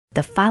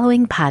The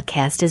following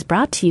podcast is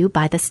brought to you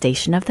by the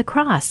Station of the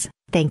Cross.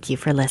 Thank you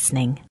for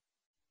listening.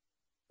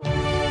 I'm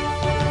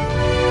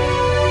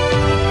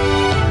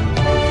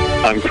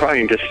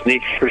trying to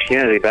sneak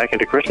Christianity back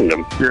into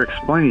Christendom. You're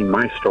explaining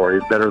my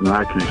story better than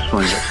I can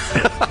explain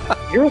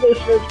it. Your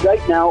listeners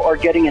right now are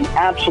getting an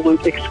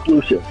absolute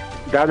exclusive.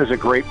 That is a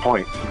great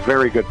point.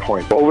 Very good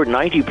point. Over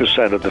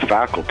 90% of the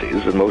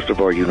faculties in most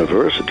of our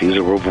universities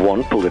are of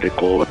one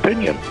political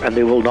opinion, and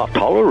they will not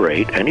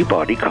tolerate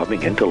anybody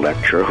coming in to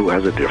lecture who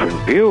has a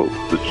different view.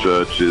 The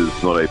church is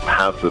not a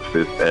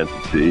pacifist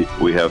entity.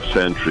 We have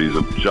centuries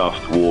of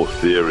just war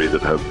theory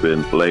that have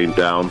been laid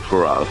down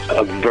for us.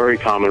 A very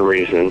common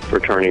reason for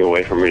turning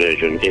away from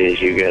religion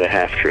is you get a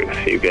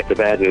half-truth. You get the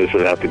bad news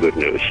without the good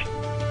news.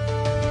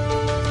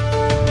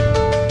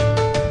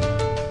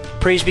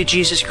 Praise be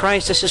Jesus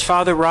Christ. This is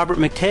Father Robert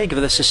McTague of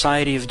the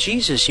Society of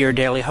Jesus, your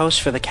daily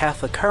host for the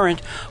Catholic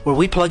Current, where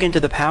we plug into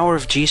the power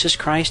of Jesus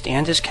Christ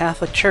and His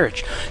Catholic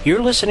Church.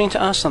 You're listening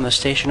to us on the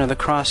Station of the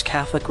Cross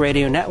Catholic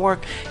Radio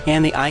Network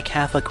and the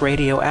iCatholic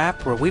Radio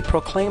app, where we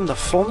proclaim the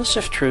fullness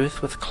of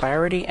truth with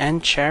clarity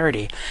and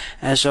charity.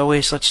 As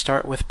always, let's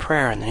start with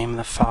prayer in the name of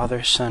the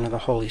Father, Son, and the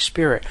Holy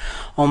Spirit.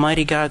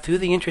 Almighty God, through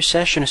the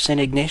intercession of St.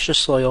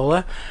 Ignatius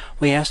Loyola,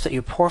 we ask that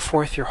you pour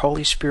forth your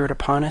Holy Spirit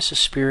upon us, a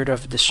spirit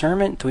of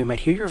discernment, that we might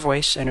hear your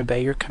voice and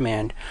obey your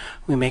command.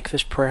 We make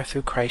this prayer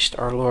through Christ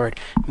our Lord,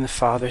 in the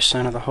Father,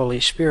 Son, and the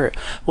Holy Spirit.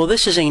 Well,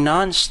 this is a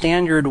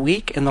non-standard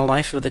week in the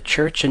life of the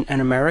Church in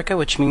America,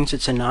 which means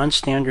it's a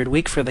non-standard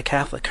week for the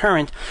Catholic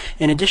Current.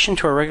 In addition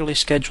to our regularly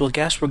scheduled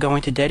guests, we're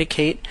going to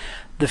dedicate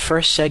the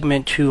first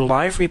segment to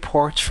live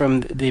reports from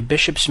the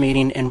Bishops'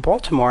 meeting in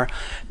Baltimore.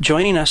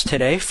 Joining us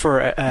today for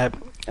a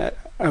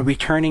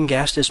returning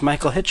guest is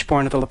Michael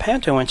Hichborn of the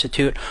Lepanto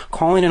Institute,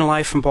 calling in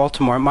live from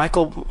Baltimore.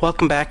 Michael,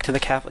 welcome back to the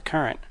Catholic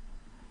Current.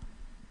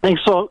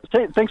 Thanks so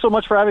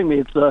much for having me.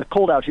 It's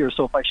cold out here,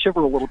 so if I shiver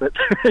a little bit,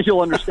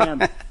 you'll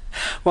understand.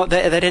 Well,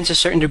 that adds a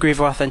certain degree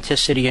of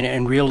authenticity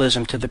and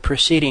realism to the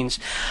proceedings.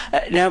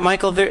 Now,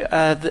 Michael,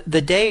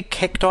 the day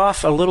kicked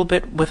off a little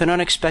bit with an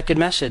unexpected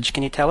message.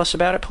 Can you tell us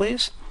about it,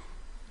 please?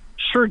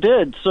 Sure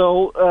did.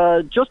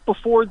 So just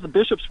before the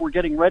bishops were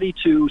getting ready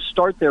to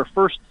start their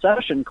first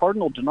session,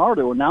 Cardinal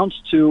DiNardo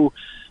announced to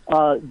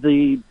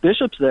the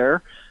bishops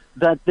there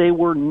that they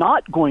were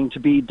not going to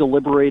be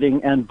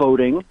deliberating and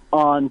voting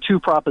on two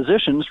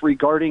propositions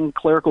regarding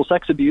clerical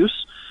sex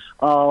abuse,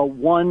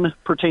 one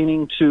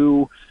pertaining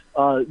to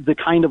the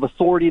kind of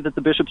authority that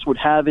the bishops would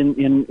have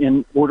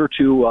in order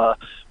to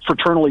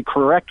fraternally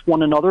correct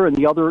one another, and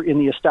the other in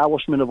the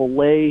establishment of a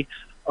lay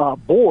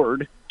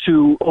board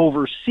to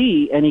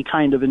oversee any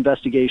kind of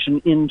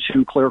investigation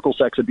into clerical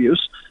sex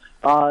abuse.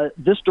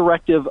 This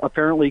directive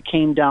apparently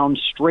came down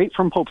straight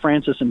from Pope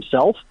Francis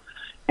himself,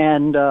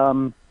 and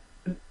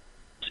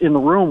in the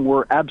room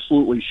were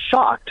absolutely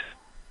shocked.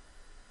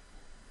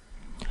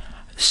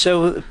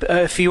 So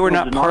if you were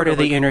not part of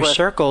the inner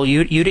circle,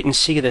 you didn't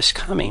see this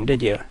coming,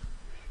 did you?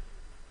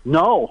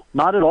 No,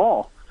 not at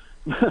all.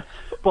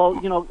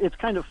 Well, it's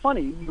kind of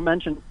funny you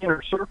mentioned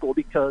inner circle,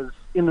 because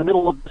in the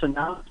middle of this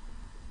announcement,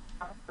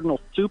 Cardinal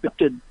Soup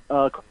did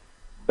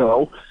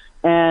go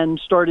and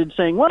started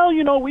saying,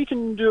 well, we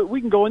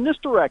can go in this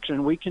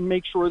direction. We can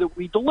make sure that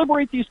we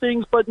deliberate these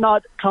things, but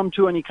not come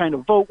to any kind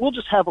of vote. We'll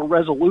just have a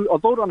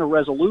vote on a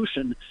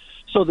resolution,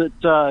 so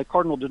that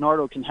Cardinal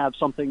DiNardo can have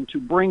something to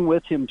bring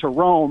with him to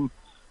Rome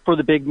for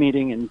the big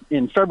meeting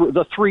in February,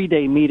 the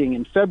 3-day meeting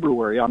in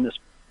February on this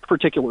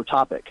particular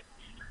topic.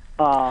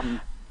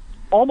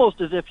 Almost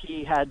as if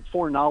he had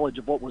foreknowledge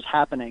of what was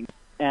happening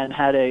and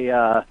had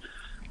a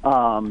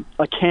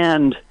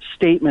canned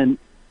statement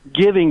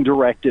giving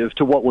directive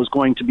to what was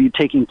going to be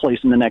taking place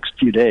in the next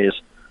few days.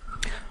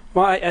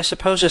 Well, I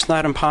suppose it's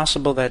not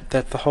impossible that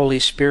the Holy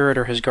Spirit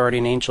or his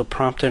guardian angel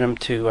prompted him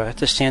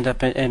to stand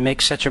up and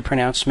make such a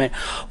pronouncement.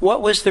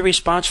 What was the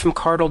response from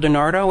Cardinal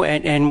DiNardo,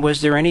 and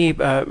was there any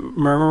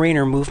murmuring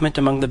or movement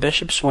among the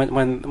bishops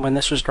when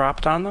this was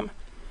dropped on them?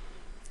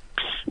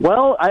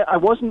 Well, I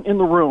wasn't in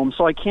the room,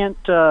 so I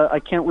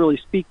can't really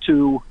speak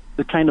to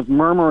the kind of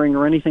murmuring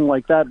or anything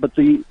like that. But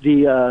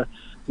the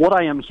what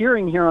I am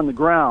hearing here on the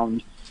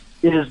ground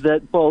is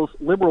that both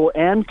liberal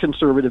and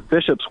conservative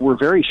bishops were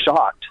very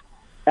shocked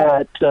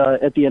at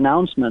the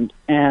announcement,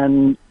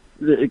 and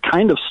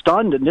kind of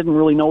stunned and didn't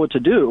really know what to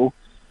do.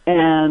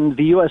 And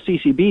the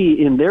USCCB,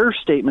 in their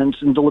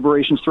statements and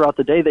deliberations throughout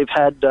the day, they've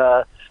had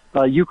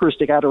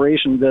Eucharistic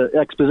adoration, the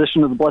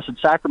exposition of the Blessed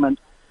Sacrament,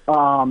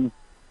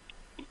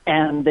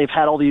 and they've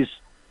had all these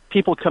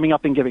people coming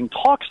up and giving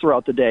talks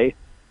throughout the day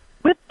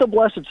with the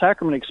Blessed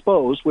Sacrament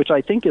exposed, which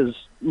I think is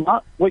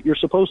not what you're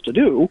supposed to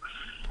do.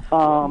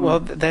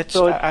 Well, that's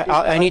so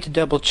I need to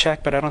double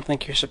check, but I don't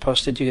think you're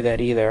supposed to do that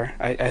either.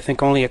 I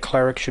think only a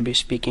cleric should be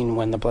speaking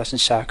when the Blessed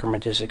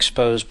Sacrament is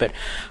exposed, but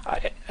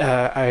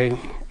I'll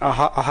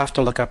have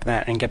to look up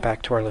that and get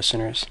back to our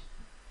listeners.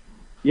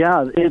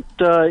 Yeah, it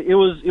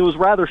was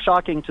rather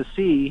shocking to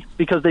see,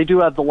 because they do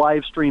have the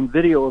live stream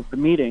video of the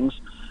meetings,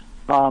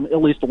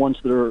 at least the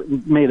ones that are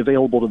made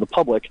available to the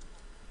public.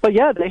 But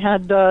yeah, they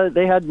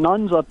had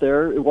nuns up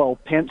there, well,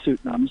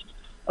 pantsuit nuns,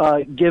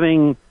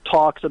 giving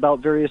talks about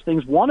various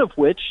things, one of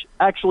which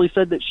actually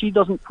said that she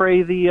doesn't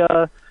pray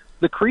the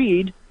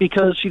creed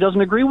because she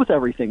doesn't agree with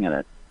everything in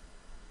it,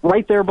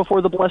 right there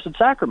before the Blessed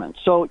Sacrament.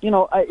 So,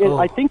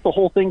 I think the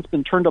whole thing's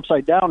been turned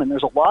upside down, and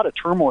there's a lot of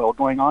turmoil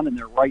going on in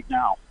there right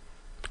now.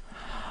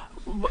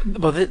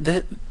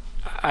 Well,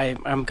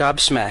 I'm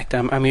gobsmacked.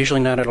 I'm usually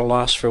not at a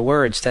loss for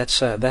words.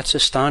 That's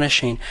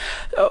astonishing.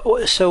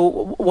 So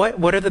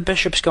what are the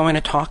bishops going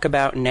to talk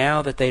about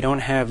now that they don't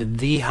have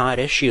the hot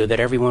issue that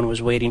everyone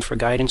was waiting for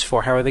guidance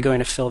for? How are they going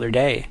to fill their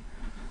day?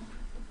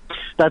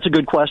 That's a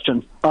good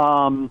question.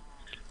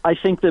 I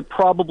think that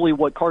probably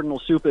what Cardinal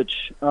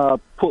Cupich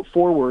put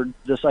forward,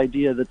 this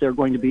idea that they're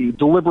going to be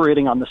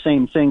deliberating on the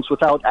same things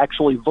without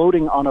actually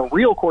voting on a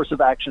real course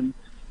of action,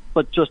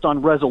 but just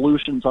on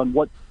resolutions on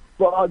what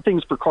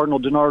things for Cardinal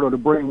DiNardo to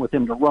bring with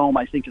him to Rome,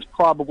 I think is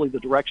probably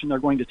the direction they're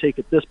going to take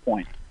at this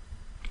point.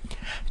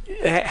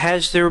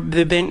 Has there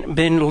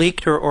been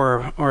leaked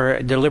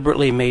or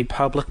deliberately made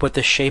public what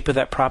the shape of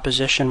that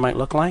proposition might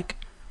look like?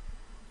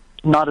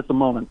 Not at the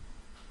moment.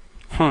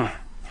 I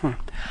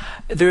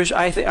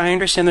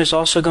understand there's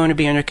also going to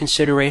be under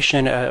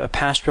consideration a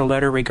pastoral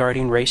letter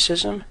regarding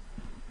racism.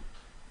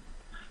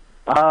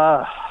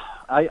 I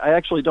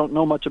actually don't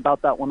know much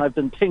about that one. I've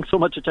been paying so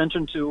much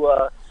attention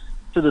to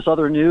this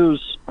other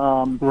news.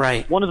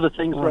 Right. One of the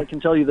things that I can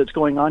tell you that's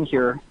going on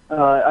here,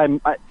 I'm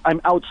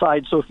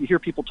outside, so if you hear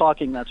people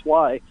talking, that's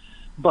why.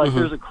 But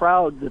there's a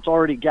crowd that's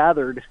already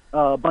gathered,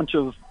 a bunch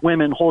of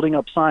women holding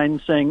up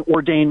signs saying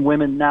 "Ordain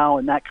women now"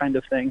 and that kind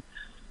of thing.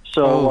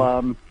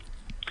 So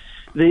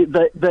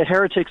the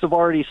heretics have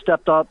already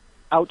stepped up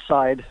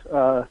outside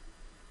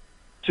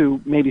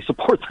to maybe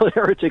support the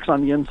heretics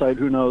on the inside.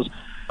 Who knows?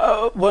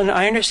 Well,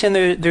 I understand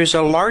there's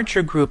a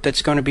larger group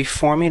that's going to be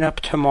forming up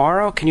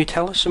tomorrow. Can you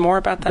tell us some more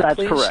about that,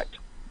 please? That's correct.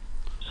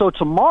 So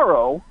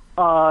tomorrow,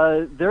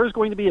 there's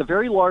going to be a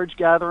very large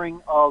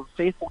gathering of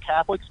faithful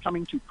Catholics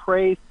coming to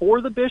pray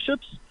for the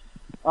bishops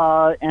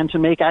and to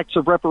make acts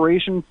of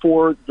reparation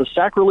for the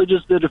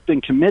sacrileges that have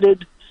been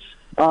committed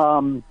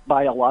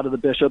by a lot of the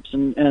bishops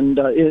and in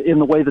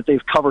the way that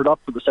they've covered up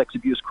for the sex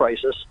abuse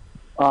crisis,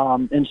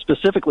 and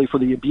specifically for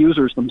the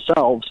abusers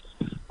themselves.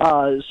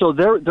 So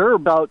there are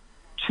about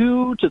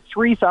 2,000 to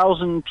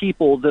 3,000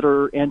 people that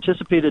are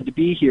anticipated to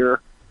be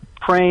here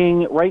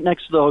praying right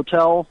next to the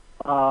hotel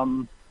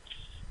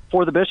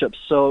for the bishops.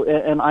 So,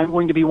 and I'm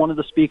going to be one of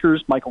the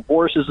speakers. Michael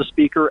Boris is a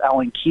speaker.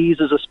 Alan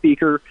Keyes is a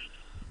speaker.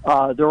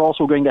 They're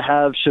also going to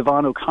have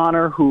Siobhan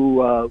O'Connor, who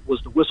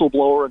was the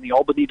whistleblower in the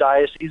Albany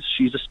Diocese.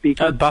 She's a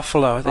speaker.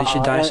 Buffalo. They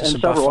should Diocese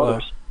of Buffalo.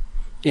 Others.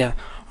 Yeah.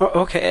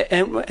 Okay.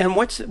 And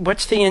what's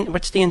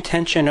the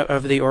intention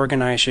of the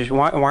organizers?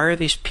 Why are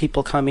these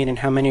people coming, and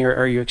how many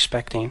are you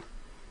expecting?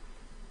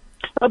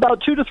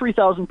 About 2,000 to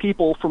 3,000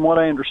 people, from what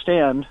I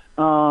understand,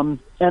 and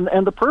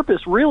the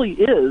purpose really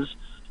is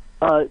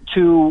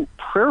to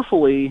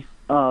prayerfully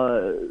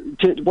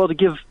to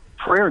give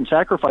prayer and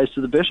sacrifice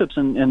to the bishops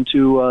and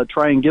to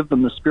try and give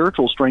them the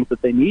spiritual strength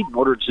that they need in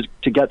order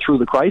to get through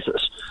the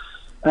crisis,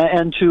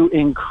 and to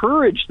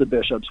encourage the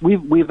bishops.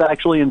 We've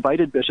actually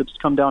invited bishops to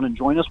come down and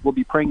join us. We'll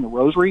be praying the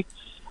Rosary,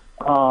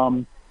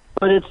 but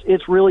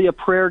it's really a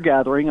prayer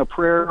gathering, a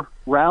prayer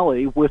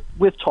rally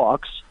with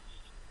talks.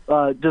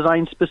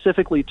 Designed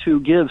specifically to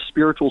give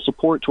spiritual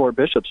support to our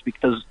bishops,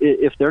 because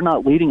if they're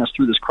not leading us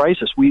through this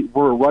crisis,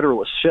 we're a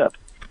rudderless ship.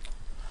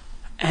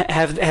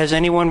 Has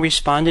anyone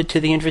responded to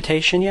the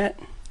invitation yet?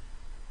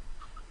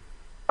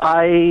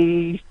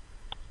 I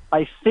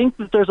think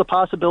that there's a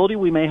possibility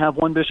we may have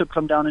one bishop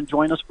come down and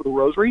join us for the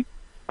Rosary.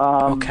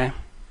 Okay.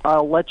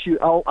 I'll let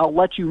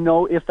you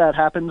know if that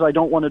happens. I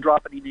don't want to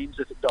drop any names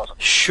if it doesn't.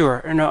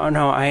 Sure.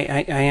 No,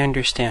 I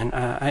understand.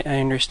 I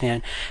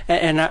understand.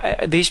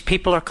 And these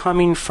people are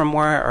coming from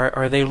where?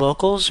 Are they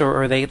locals,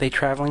 or are they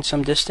traveling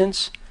some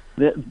distance?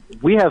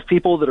 We have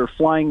people that are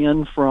flying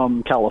in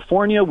from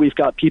California. We've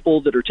got people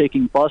that are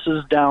taking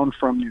buses down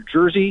from New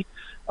Jersey.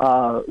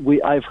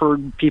 I've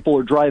heard people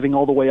are driving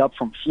all the way up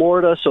from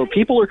Florida. So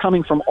people are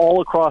coming from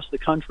all across the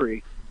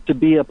country to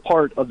be a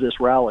part of this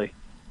rally.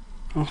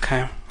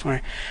 Okay. All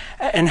right.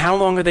 And how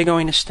long are they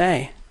going to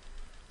stay?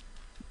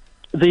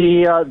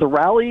 The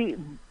rally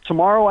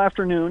tomorrow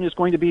afternoon is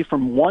going to be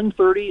from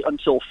 1:30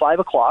 until 5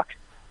 o'clock.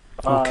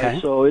 Okay.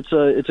 So it's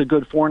a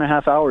good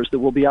 4.5 hours that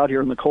we'll be out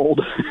here in the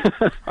cold.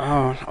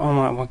 Oh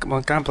my!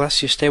 Well, God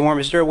bless you. Stay warm.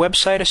 Is there a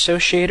website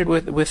associated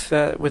with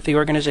the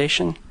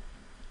organization?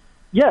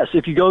 Yes.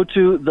 If you go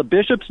to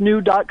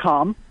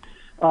thebishopsnew.com,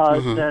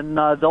 then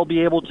they'll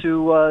be able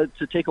to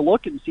take a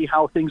look and see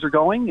how things are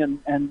going,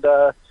 and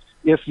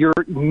if you're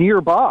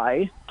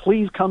nearby,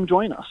 please come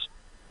join us.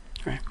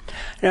 Right.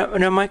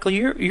 Now, Michael,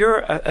 you're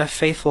a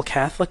faithful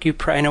Catholic. You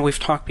pray. I know we've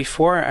talked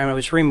before. I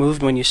was very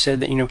moved when you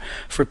said that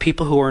for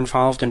people who are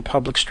involved in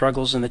public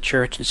struggles in the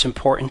church, it's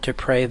important to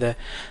pray the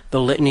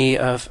litany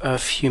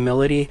of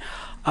humility.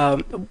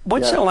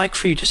 What's it like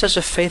for you, just as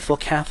a faithful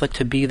Catholic,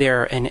 to be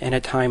there in a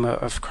time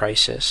of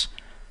crisis?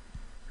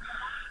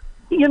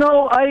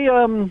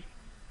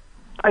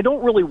 I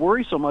don't really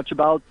worry so much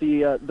about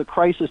the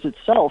crisis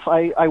itself.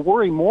 I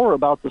worry more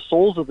about the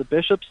souls of the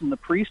bishops and the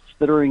priests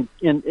that are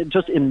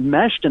just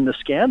enmeshed in the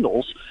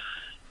scandals.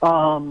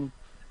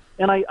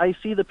 And I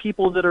see the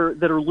people that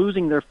are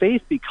losing their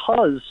faith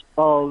because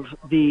of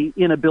the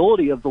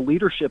inability of the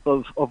leadership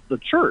of the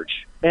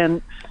church.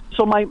 And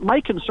so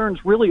my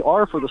concerns really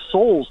are for the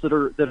souls that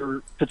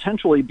are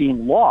potentially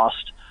being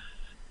lost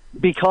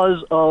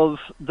because of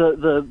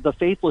the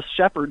faithless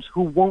shepherds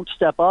who won't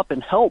step up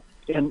and help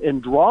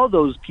and draw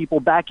those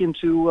people back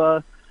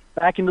into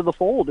the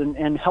fold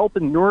and help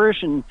and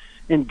nourish and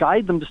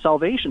guide them to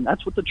salvation.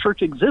 That's what the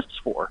church exists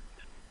for.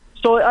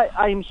 So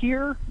I'm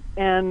here,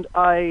 and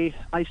I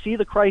see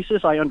the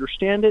crisis. I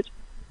understand it,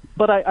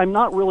 but I'm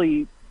not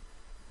really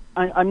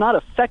I'm not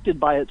affected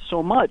by it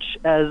so much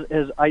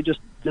as I just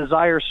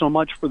desire so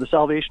much for the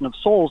salvation of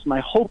souls, and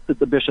I hope that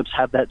the bishops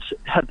have that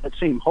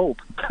same hope.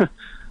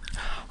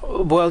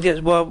 Well,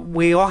 yes, well,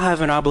 we all have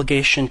an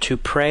obligation to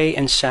pray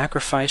and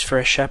sacrifice for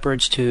our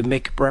shepherds, to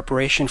make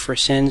reparation for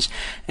sins,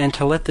 and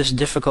to let this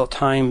difficult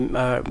time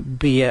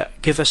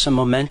give us some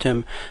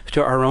momentum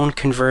to our own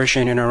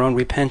conversion and our own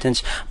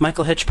repentance.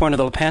 Michael Hichborn of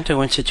the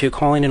Lepanto Institute,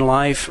 calling in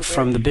live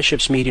from the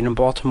Bishops' meeting in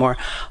Baltimore.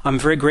 I'm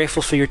very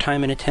grateful for your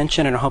time and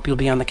attention, and I hope you'll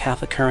be on the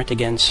Catholic Current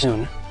again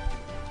soon.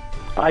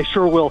 I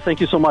sure will. Thank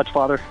you so much,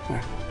 Father.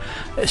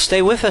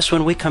 Stay with us.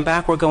 When we come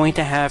back, we're going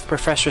to have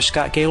Professor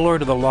Scott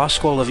Gaylord of the Law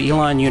School of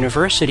Elon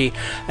University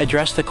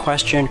address the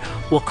question,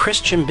 will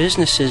Christian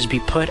businesses be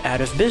put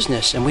out of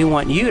business? And we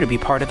want you to be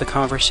part of the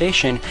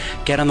conversation.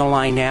 Get on the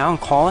line now and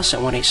call us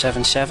at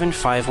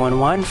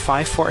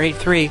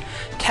 1-877-511-5483.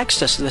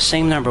 Text us at the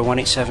same number,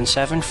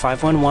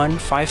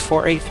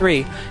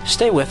 1-877-511-5483.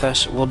 Stay with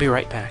us. We'll be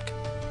right back.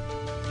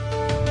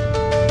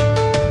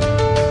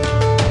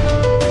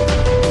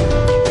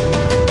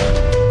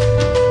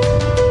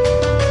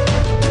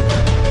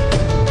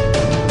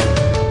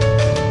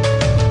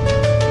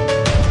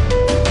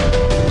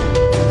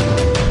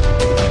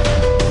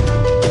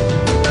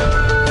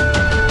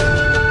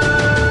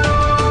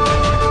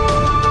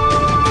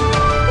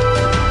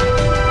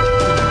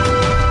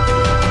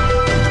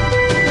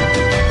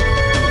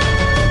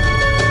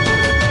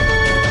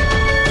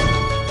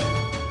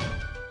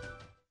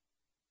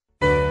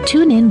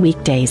 Tune in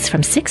weekdays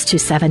from 6 to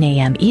 7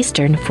 a.m.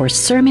 Eastern for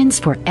Sermons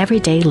for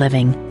Everyday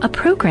Living, a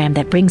program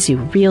that brings you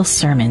real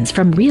sermons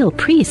from real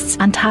priests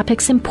on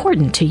topics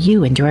important to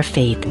you and your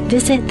faith.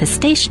 Visit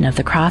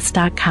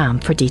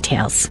thestationofthecross.com for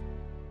details.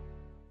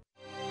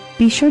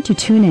 Be sure to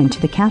tune in to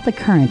the Catholic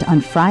Current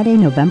on Friday,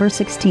 November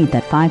 16th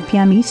at 5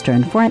 p.m.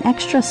 Eastern for an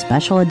extra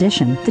special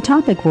edition. The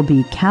topic will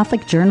be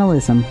Catholic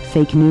journalism,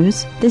 fake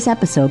news. This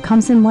episode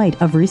comes in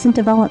light of recent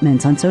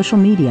developments on social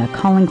media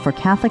calling for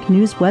Catholic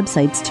news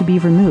websites to be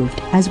removed,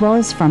 as well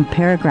as from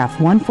paragraph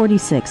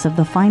 146 of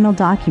the final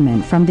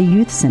document from the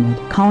Youth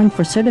Synod calling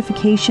for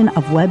certification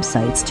of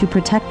websites to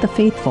protect the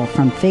faithful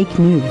from fake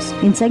news.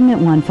 In segment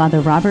 1,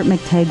 Father Robert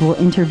McTagg will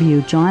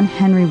interview John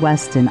Henry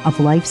Weston of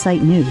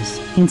LifeSite News.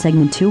 In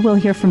segment 2, we'll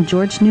hear from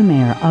George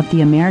Newmayer of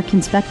The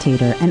American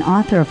Spectator and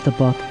author of the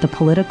book, The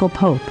Political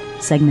Pope.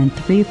 Segment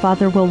 3,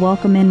 Father will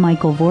welcome in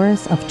Michael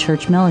Voris of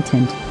Church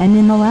Militant. And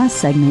in the last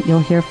segment, you'll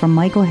hear from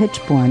Michael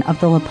Hichborn of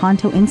the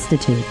Lepanto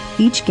Institute.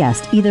 Each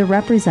guest either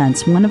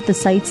represents one of the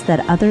sites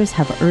that others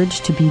have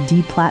urged to be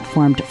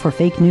deplatformed for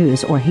fake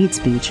news or hate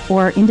speech,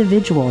 or are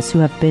individuals who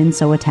have been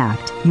so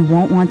attacked. You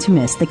won't want to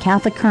miss the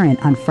Catholic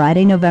Current on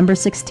Friday, November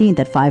 16th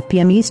at 5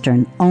 p.m.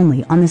 Eastern,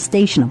 only on the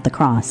Station of the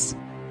Cross.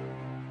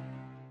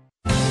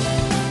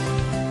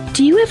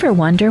 Do you ever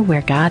wonder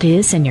where God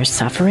is in your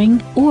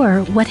suffering,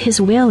 or what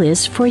His will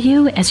is for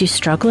you as you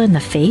struggle in the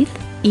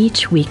faith?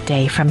 Each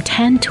weekday from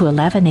 10 to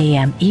 11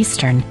 a.m.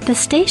 Eastern, the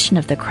Station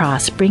of the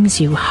Cross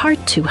brings you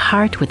Heart to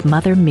Heart with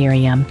Mother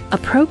Miriam, a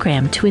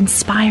program to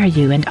inspire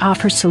you and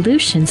offer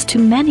solutions to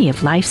many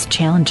of life's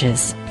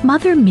challenges.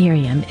 Mother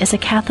Miriam is a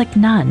Catholic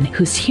nun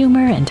whose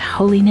humor and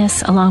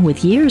holiness, along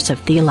with years of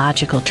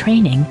theological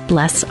training,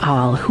 bless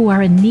all who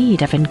are in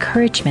need of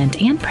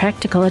encouragement and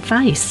practical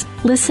advice.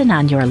 Listen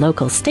on your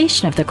local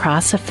Station of the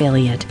Cross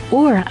affiliate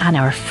or on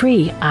our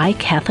free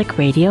iCatholic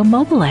Radio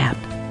mobile app.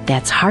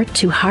 That's Heart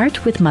to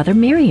Heart with Mother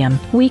Miriam,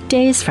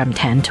 weekdays from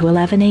 10 to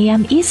 11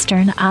 a.m.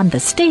 Eastern on the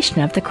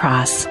Station of the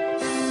Cross.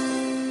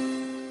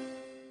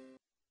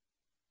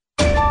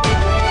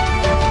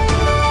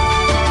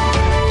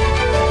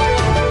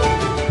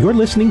 You're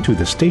listening to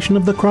the Station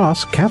of the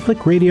Cross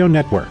Catholic Radio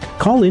Network.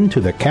 Call in to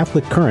the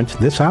Catholic Current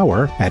this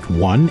hour at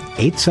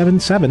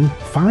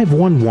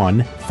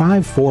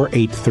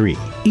 1-877-511-5483.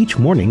 Each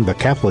morning, the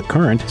Catholic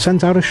Current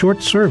sends out a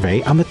short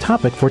survey on the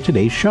topic for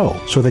today's show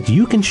so that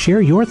you can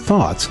share your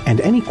thoughts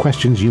and any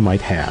questions you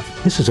might have.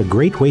 This is a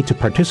great way to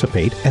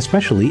participate,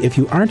 especially if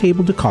you aren't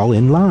able to call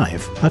in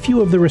live. A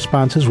few of the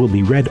responses will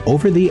be read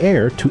over the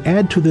air to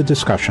add to the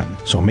discussion,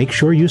 so make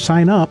sure you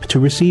sign up to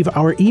receive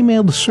our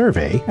emailed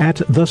survey at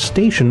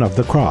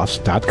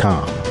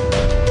thestationofthecross.com.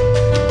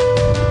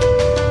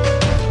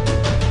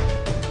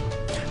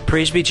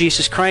 Praise be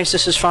Jesus Christ.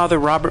 This is Father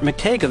Robert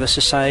McTague of the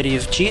Society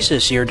of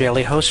Jesus, your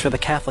daily host for the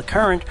Catholic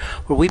Current,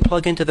 where we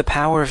plug into the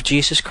power of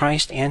Jesus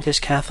Christ and His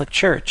Catholic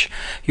Church.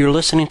 You're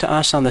listening to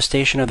us on the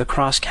station of the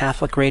Cross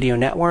Catholic Radio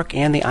Network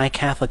and the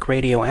iCatholic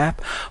Radio app,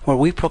 where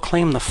we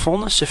proclaim the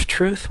fullness of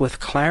truth with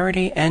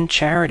clarity and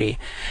charity.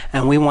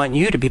 And we want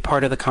you to be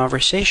part of the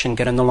conversation.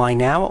 Get on the line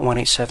now at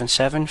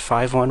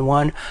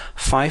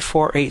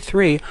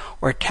 1-877-511-5483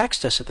 or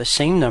text us at the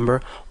same number,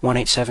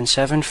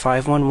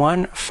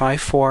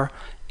 1-877-511-5483.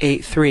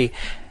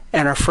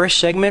 And our first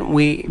segment,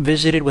 we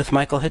visited with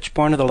Michael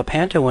Hichborn of the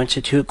Lepanto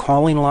Institute,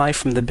 calling live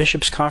from the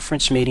Bishops'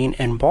 Conference meeting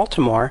in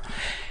Baltimore.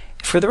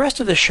 For the rest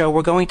of the show,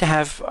 we're going to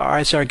have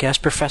as our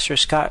guest Professor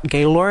Scott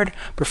Gaylord,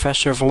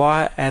 Professor of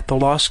Law at the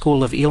Law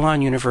School of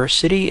Elon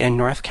University in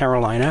North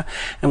Carolina,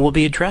 and we'll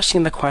be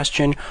addressing the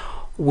question,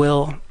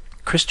 will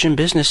Christian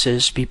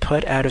businesses be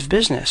put out of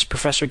business?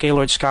 Professor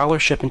Gaylord's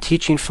scholarship and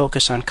teaching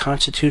focus on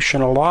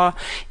constitutional law,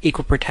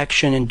 equal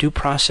protection, and due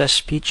process,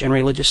 speech, and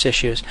religious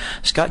issues.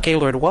 Scott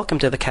Gaylord, welcome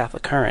to the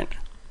Catholic Current.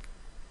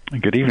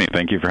 Good evening.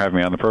 Thank you for having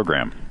me on the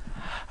program.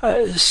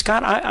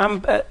 Scott,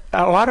 I'm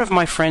a lot of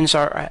my friends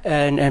are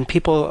and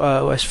people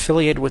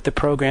affiliated with the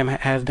program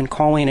have been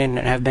calling in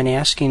and have been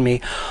asking me,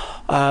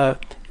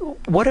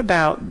 what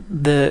about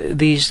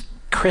these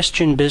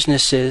Christian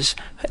businesses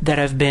that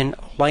have been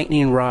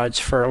lightning rods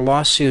for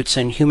lawsuits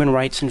and human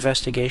rights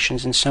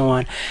investigations and so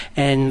on?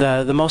 And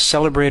the most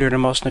celebrated or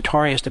most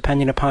notorious,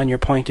 depending upon your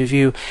point of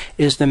view,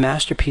 is the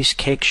Masterpiece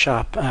Cake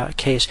Shop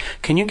case.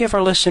 Can you give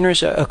our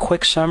listeners a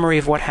quick summary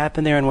of what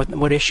happened there and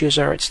what issues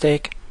are at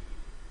stake?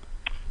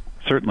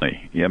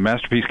 Certainly. Yeah,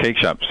 Masterpiece Cake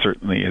Shop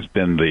certainly has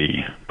been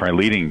the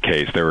probably leading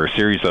case. There were a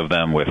series of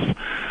them with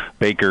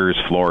bakers,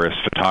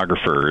 florists,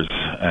 photographers,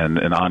 and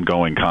an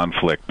ongoing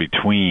conflict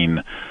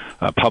between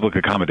public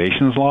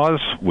accommodations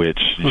laws, which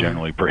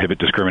generally prohibit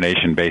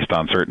discrimination based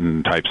on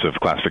certain types of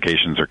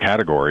classifications or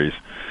categories,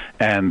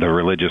 and the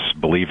religious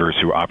believers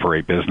who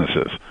operate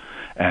businesses.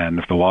 And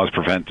if the laws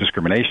prevent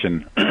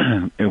discrimination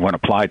when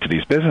applied to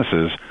these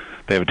businesses,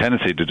 they have a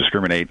tendency to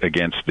discriminate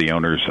against the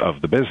owners of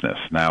the business.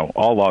 Now,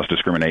 all laws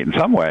discriminate in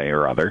some way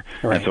or other,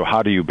 right. And so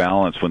how do you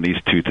balance when these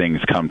two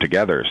things come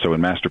together? So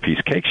in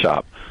Masterpiece Cake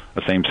Shop,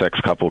 a same-sex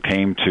couple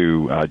came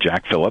to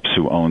Jack Phillips,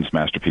 who owns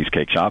Masterpiece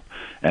Cake Shop,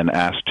 and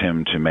asked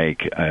him to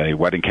make a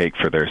wedding cake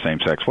for their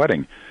same-sex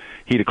wedding.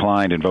 He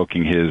declined,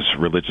 invoking his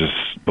religious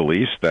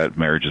beliefs that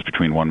marriage is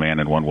between one man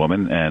and one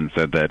woman, and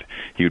said that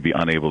he would be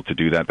unable to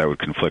do that. That would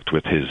conflict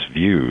with his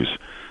views.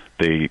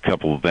 The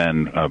couple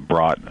then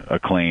brought a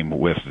claim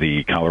with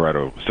the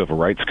Colorado Civil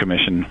Rights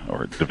Commission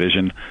or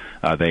Division.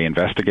 They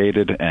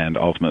investigated and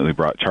ultimately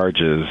brought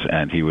charges,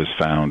 and he was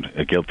found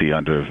guilty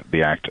under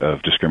the act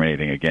of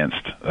discriminating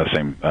against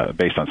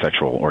based on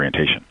sexual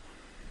orientation.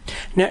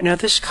 Now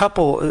this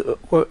couple,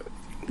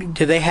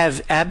 do they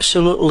have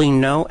absolutely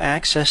no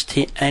access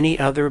to any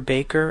other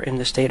baker in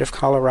the state of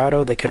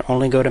Colorado? They could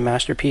only go to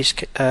Masterpiece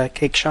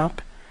Cake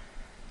Shop?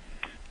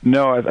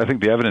 No, I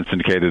think the evidence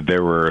indicated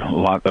there were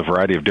a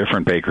variety of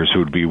different bakers who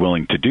would be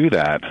willing to do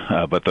that,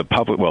 but the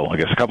public, well, I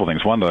guess a couple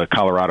things. One, the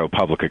Colorado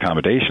Public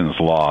Accommodations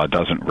Law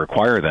doesn't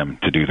require them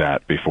to do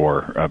that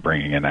before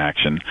bringing in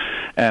action.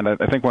 And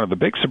I think one of the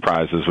big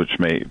surprises, which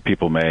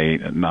people may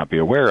not be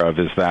aware of,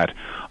 is that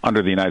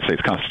under the United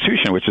States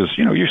Constitution, which is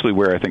usually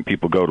where I think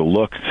people go to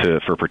look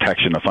for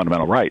protection of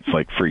fundamental rights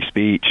like free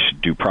speech,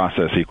 due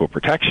process, equal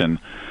protection,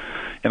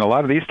 in a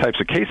lot of these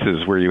types of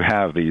cases where you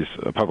have these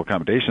public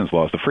accommodations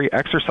laws, the free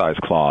exercise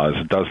clause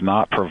does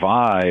not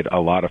provide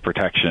a lot of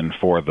protection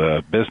for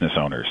the business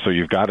owners. So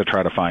you've got to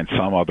try to find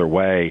some other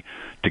way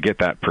to get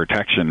that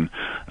protection,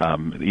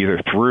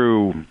 either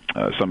through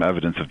some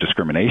evidence of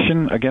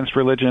discrimination against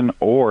religion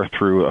or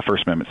through a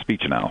First Amendment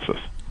speech analysis.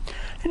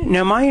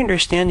 Now, my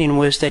understanding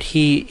was that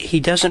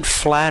he doesn't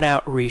flat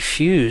out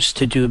refuse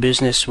to do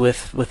business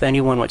with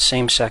anyone with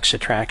same-sex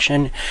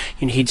attraction.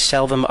 He'd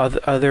sell them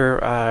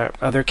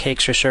other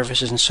cakes or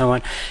services and so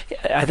on.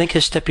 I think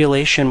his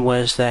stipulation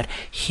was that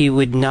he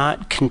would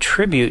not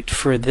contribute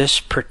for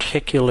this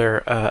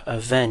particular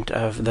event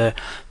of the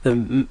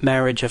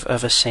marriage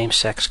of a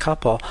same-sex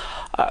couple.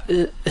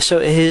 So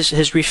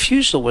his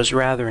refusal was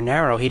rather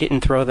narrow. He didn't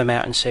throw them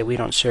out and say, "We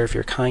don't serve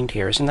your kind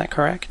here." Isn't that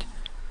correct?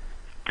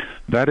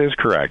 That is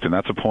correct, and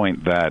that's a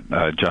point that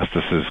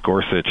Justices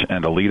Gorsuch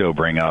and Alito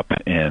bring up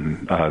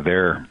in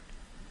their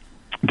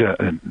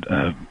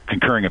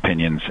concurring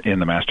opinions in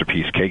the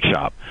Masterpiece Cake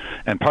Shop.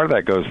 And part of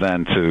that goes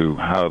then to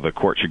how the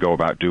court should go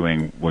about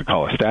doing what we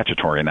call a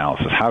statutory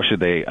analysis. How should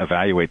they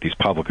evaluate these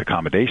public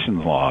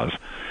accommodations laws,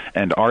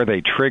 and are they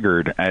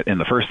triggered in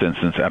the first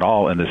instance at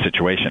all in this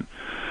situation?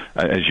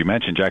 As you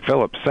mentioned, Jack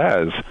Phillips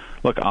says,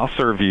 look, I'll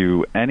serve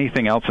you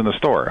anything else in the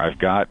store. I've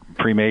got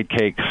pre-made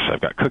cakes, I've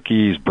got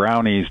cookies,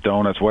 brownies,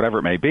 donuts, whatever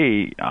it may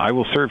be. I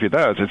will serve you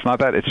those. It's not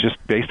that. It's just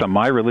based on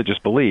my religious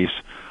beliefs.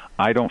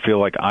 I don't feel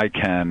like I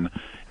can,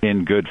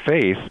 in good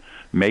faith,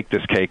 make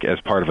this cake as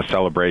part of a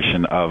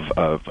celebration of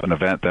an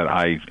event that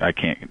I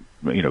can't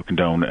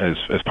condone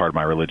as part of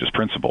my religious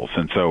principles.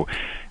 And so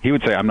he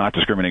would say, I'm not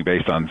discriminating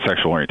based on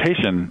sexual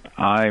orientation.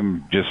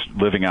 I'm just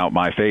living out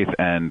my faith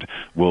and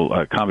will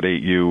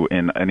accommodate you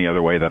in any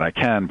other way that I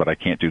can, but I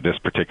can't do this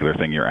particular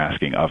thing you're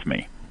asking of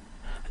me.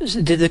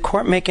 Did the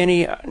court make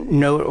any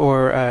note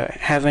or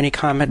have any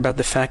comment about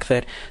the fact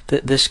that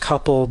this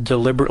couple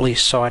deliberately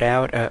sought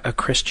out a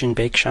Christian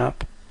bake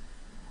shop?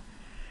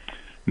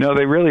 No,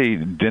 they really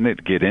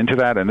didn't get into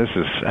that, and this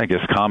is, I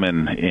guess,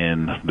 common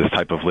in this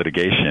type of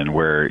litigation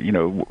where,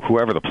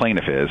 whoever the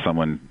plaintiff is,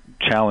 someone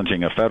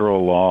challenging a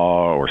federal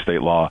law or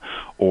state law,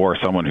 or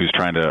someone who's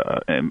trying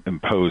to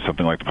impose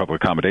something like the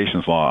public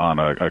accommodations law on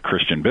a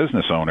Christian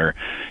business owner,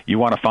 you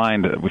want to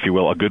find, if you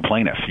will, a good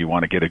plaintiff. You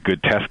want to get a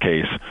good test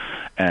case,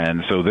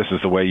 and so this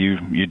is the way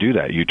you do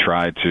that. You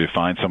try to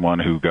find someone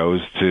who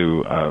goes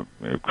to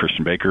a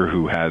Christian baker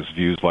who has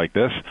views like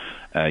this.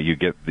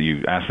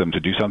 You ask them to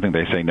do something,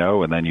 they say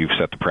no, and then you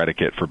set the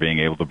predicate for being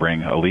able to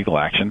bring a legal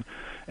action.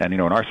 And,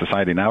 in our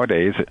society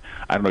nowadays,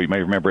 I don't know, you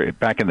may remember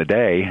back in the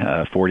day,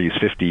 40s,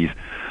 50s,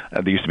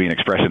 there used to be an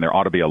expression, there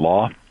ought to be a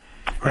law.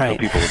 Right. So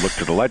people would look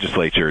to the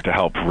legislature to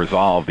help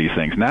resolve these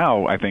things.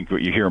 Now, I think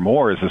what you hear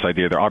more is this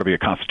idea there ought to be a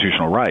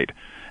constitutional right.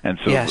 And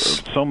so,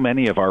 so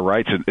many of our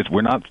rights,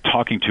 we're not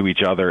talking to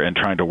each other and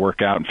trying to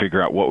work out and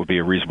figure out what would be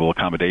a reasonable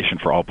accommodation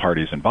for all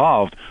parties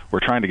involved. We're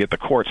trying to get the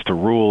courts to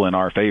rule in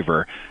our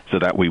favor so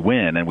that we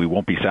win, and we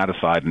won't be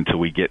satisfied until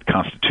we get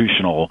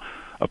constitutional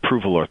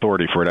approval or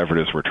authority for whatever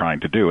it is we're trying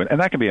to do. And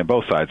that can be on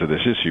both sides of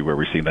this issue where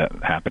we see that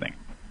happening.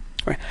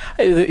 Right.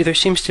 There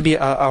seems to be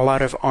a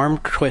lot of arm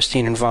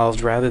twisting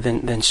involved rather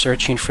than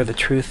searching for the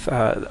truth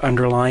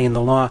underlying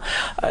the law.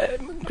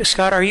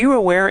 Scott, are you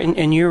aware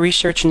in your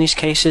research in these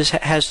cases,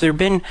 have there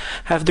been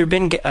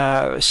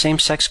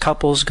same-sex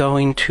couples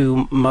going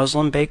to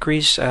Muslim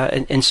bakeries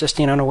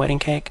insisting on a wedding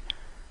cake?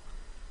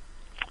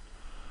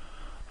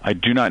 I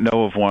do not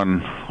know of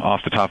one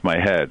off the top of my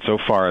head. So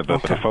far, the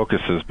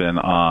focus has been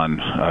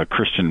on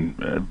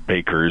Christian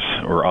bakers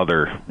or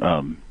other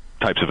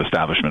types of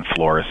establishment,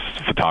 florists,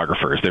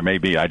 photographers. There may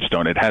be, I just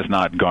don't, it has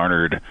not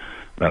garnered,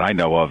 that I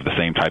know of, the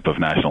same type of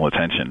national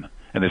attention.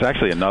 And there's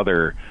actually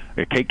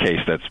a cake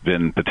case that's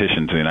been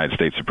petitioned to the United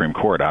States Supreme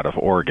Court out of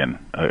Oregon,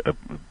 a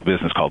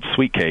business called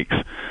Sweet Cakes,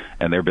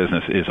 and their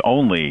business is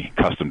only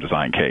custom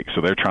design cakes.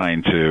 So they're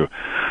trying to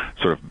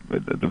sort of,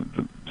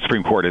 the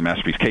Supreme Court in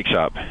Masterpiece Cake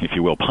Shop, if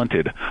you will,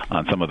 punted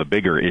on some of the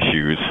bigger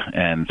issues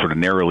and sort of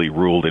narrowly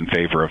ruled in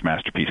favor of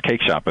Masterpiece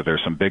Cake Shop, but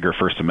there's some bigger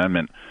First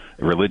Amendment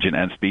religion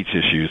and speech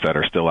issues that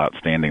are still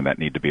outstanding that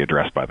need to be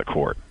addressed by the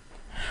court.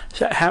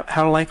 So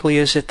how likely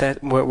is it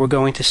that we're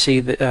going to see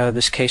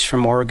this case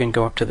from Oregon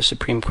go up to the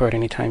Supreme Court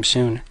anytime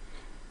soon?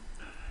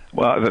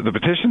 Well, the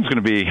petition's going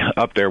to be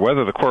up there.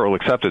 Whether the court will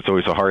accept it's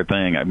always a hard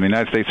thing. I mean, the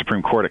United States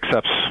Supreme Court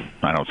accepts,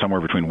 I don't know, somewhere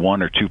between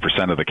 1 or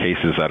 2% of the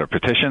cases that are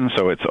petitioned,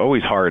 so it's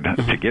always hard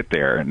to get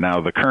there. Now,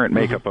 the current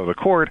makeup of the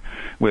court,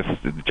 with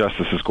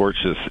Justices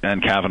Gorsuch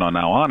and Kavanaugh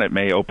now on it,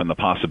 may open the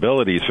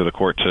possibilities for the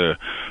court to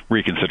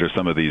reconsider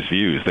some of these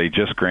views. They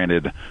just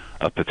granted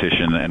a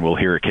petition, and we'll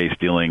hear a case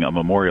dealing a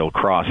memorial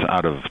cross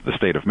out of the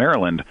state of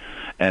Maryland.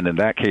 And in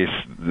that case,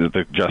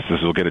 the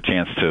justices will get a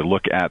chance to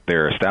look at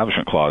their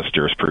Establishment Clause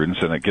jurisprudence,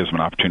 and it gives them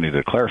an opportunity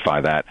to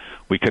clarify that.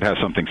 We could have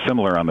something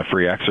similar on the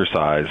free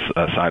exercise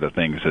side of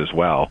things as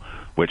well,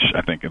 which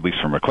I think, at least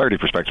from a clarity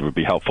perspective, would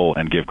be helpful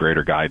and give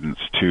greater guidance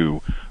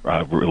to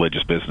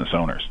religious business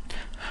owners.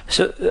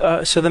 So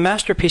the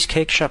Masterpiece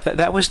Cake Shop,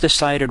 that was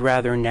decided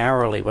rather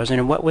narrowly, wasn't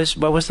it? What was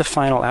the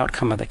final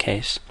outcome of the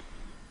case?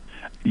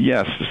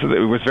 Yes, so it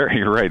was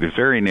you're right, it's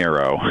very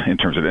narrow in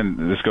terms of,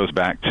 and this goes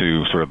back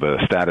to sort of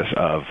the status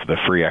of the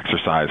free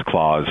exercise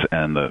clause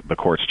and the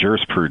court's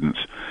jurisprudence.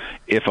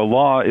 If a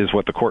law is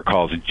what the court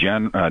calls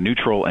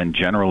neutral and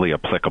generally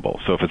applicable,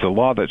 so if it's a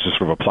law that just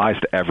sort of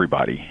applies to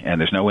everybody and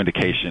there's no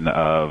indication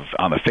of,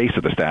 on the face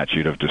of the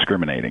statute, of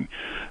discriminating,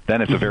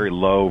 then it's a very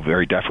low,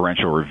 very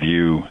deferential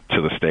review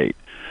to the state.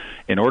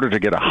 In order to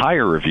get a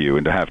higher review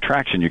and to have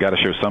traction, you got to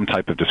show some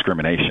type of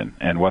discrimination.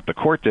 And what the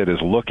court did is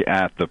look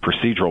at the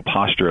procedural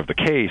posture of the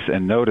case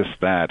and notice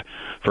that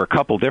for a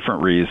couple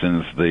different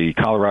reasons, the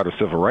Colorado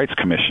Civil Rights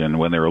Commission,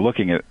 when they were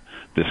looking at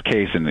this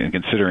case and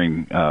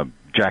considering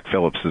Jack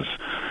Phillips's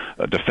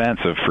defense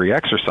of free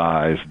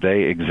exercise,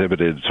 they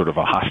exhibited sort of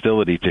a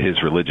hostility to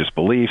his religious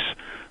beliefs.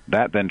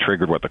 That then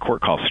triggered what the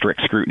court calls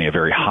strict scrutiny, a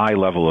very high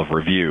level of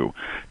review.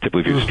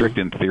 Typically viewed strict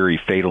in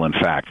theory, fatal in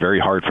fact, very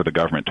hard for the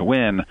government to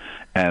win,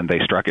 and they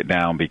struck it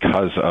down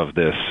because of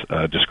this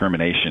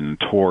discrimination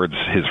towards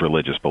his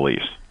religious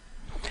beliefs.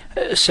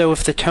 So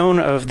if the tone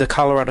of the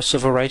Colorado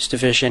Civil Rights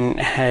Division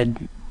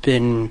had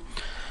been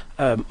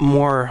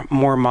more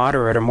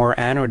moderate or more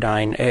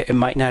anodyne, it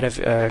might not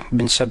have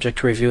been subject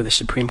to review of the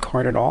Supreme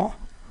Court at all?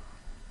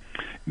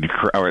 It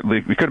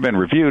could have been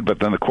reviewed, but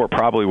then the court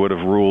probably would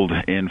have ruled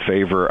in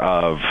favor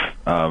of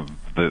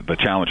the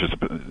challenges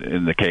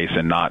in the case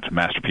and not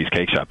Masterpiece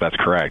Cake Shop. That's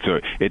correct. So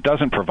it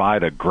doesn't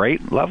provide a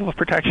great level of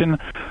protection.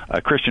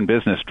 A Christian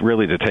business,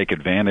 really, to take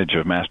advantage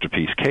of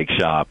Masterpiece Cake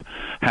Shop,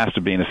 has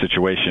to be in a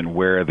situation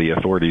where the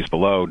authorities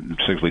below,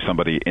 particularly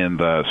somebody in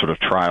the sort of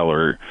trial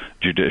or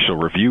judicial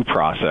review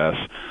process,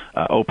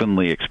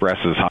 openly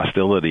expresses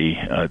hostility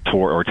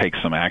toward or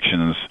takes some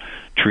actions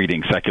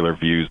treating secular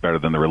views better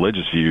than the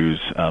religious views,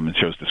 and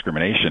shows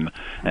discrimination.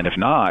 And if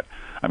not,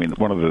 I mean,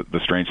 one of the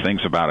strange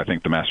things about, I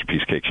think, the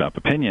Masterpiece Cake Shop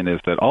opinion is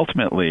that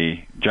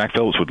ultimately Jack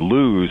Phillips would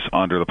lose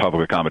under the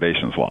public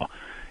accommodations law.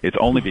 It's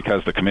only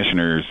because the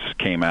commissioners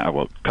came out,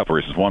 well, a couple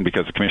of reasons. One,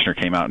 because the commissioner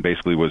came out and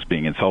basically was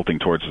being insulting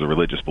towards the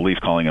religious beliefs,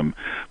 calling him,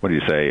 what do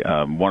you say,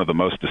 one of the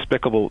most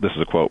despicable, this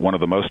is a quote, one of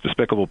the most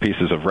despicable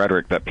pieces of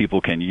rhetoric that people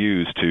can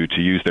use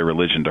to use their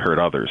religion to hurt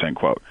others, end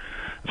quote.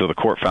 So the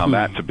court found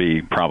that to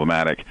be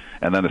problematic.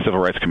 And then the Civil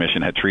Rights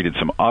Commission had treated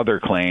some other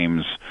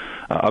claims,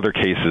 other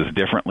cases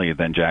differently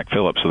than Jack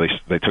Phillips, so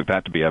they took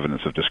that to be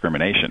evidence of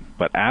discrimination.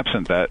 But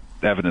absent that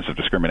evidence of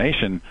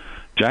discrimination,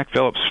 Jack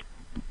Phillips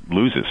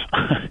loses,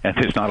 and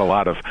there's not a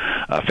lot of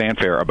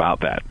fanfare about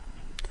that.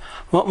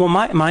 Well,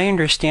 my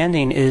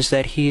understanding is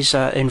that he's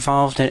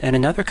involved in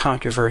another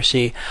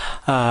controversy,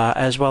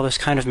 as well as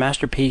kind of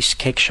Masterpiece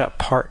Cake Shop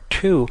Part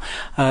 2.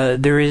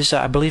 There is,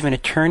 I believe, an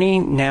attorney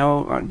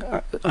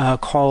now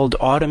called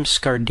Autumn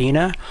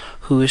Scardina,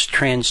 who is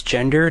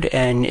transgendered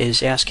and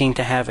is asking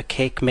to have a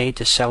cake made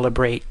to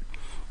celebrate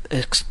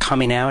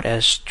coming out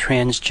as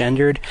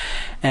transgendered,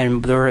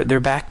 and they're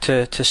back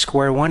to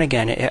square one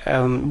again.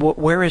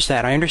 Where is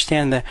that? I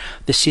understand the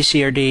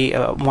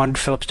CCRD wanted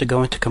Phillips to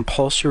go into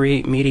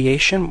compulsory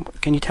mediation.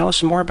 Can you tell us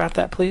some more about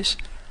that, please?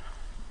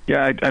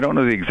 Yeah, I don't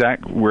know the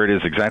exact where it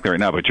is exactly right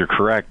now, but you're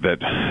correct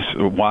that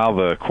while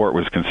the court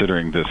was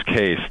considering this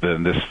case,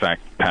 then this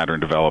fact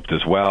pattern developed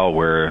as well,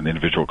 where an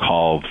individual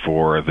called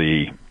for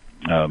the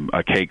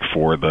a cake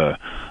for the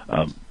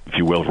if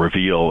you will,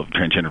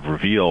 transgender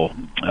reveal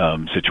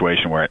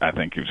situation where I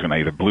think he was going to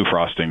either blue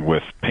frosting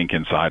with pink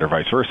inside or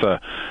vice versa.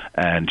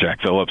 And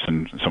Jack Phillips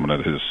and someone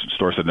at his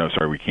store said, no,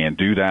 sorry, we can't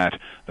do that.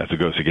 That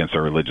goes against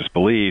our religious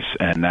beliefs.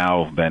 And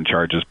now then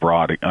charges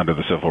brought under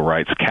the Civil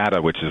Rights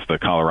CATA, which is the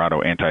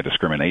Colorado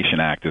Anti-Discrimination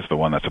Act, is the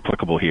one that's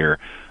applicable here,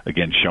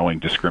 again, showing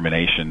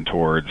discrimination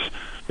towards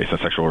based on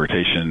sexual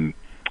orientation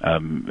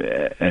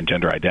and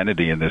gender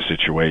identity in this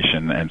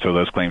situation. And so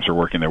those claims are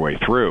working their way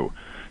through.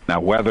 Now,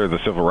 whether the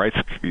Civil Rights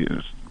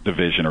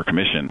Division or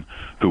Commission,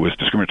 who was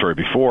discriminatory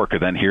before,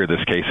 could then hear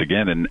this case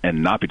again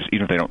and not be,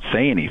 even if they don't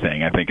say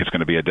anything, I think it's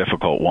going to be a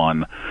difficult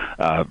one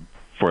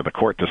for the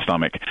court to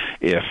stomach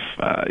if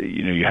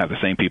you have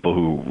the same people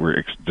who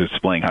were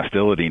displaying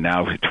hostility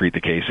now treat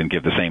the case and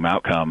give the same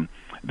outcome.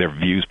 Their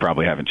views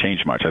probably haven't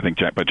changed much. I think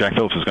Jack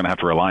Phillips is going to have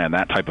to rely on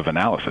that type of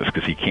analysis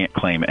because he can't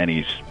claim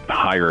any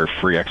higher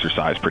free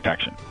exercise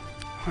protection.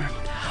 All right.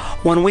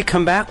 When we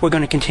come back, we're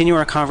going to continue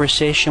our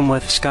conversation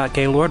with Scott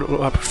Gaylord,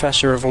 a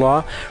professor of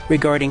law,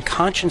 regarding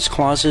conscience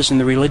clauses in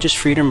the Religious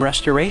Freedom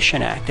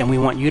Restoration Act, and we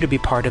want you to be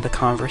part of the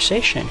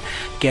conversation.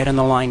 Get on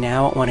the line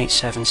now at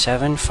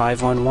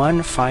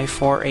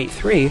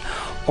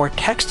 1-877-511-5483, or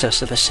text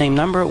us at the same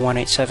number at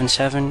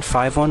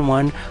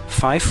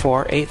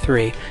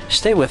 1-877-511-5483.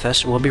 Stay with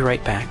us. We'll be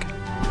right back.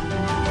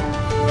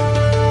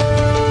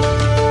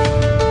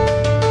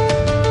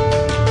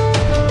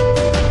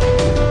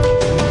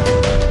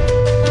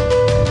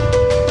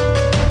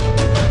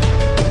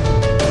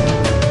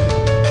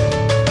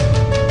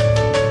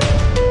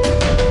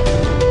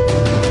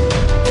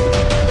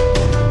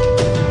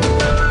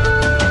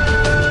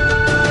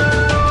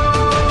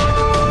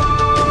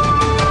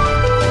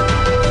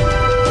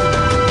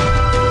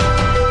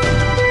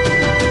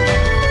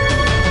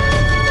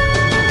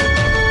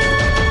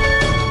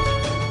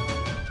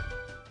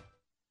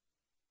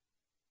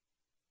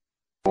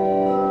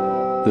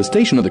 The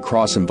Station of the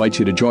Cross invites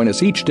you to join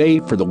us each day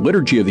for the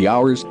Liturgy of the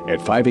Hours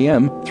at 5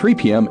 a.m., 3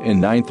 p.m.,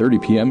 and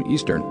 9:30 p.m.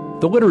 Eastern.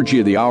 The Liturgy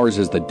of the Hours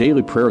is the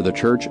daily prayer of the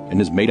Church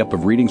and is made up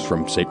of readings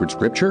from sacred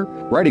scripture,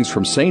 writings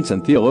from saints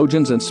and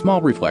theologians, and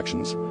small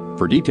reflections.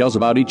 For details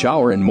about each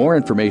hour and more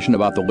information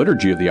about the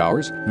Liturgy of the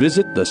Hours,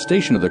 visit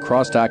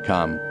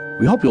thestationofthecross.com.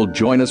 We hope you'll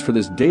join us for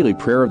this daily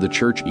prayer of the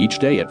Church each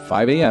day at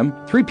 5 a.m.,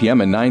 3 p.m.,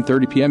 and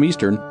 9:30 p.m.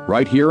 Eastern,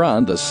 right here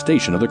on the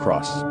Station of the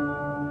Cross.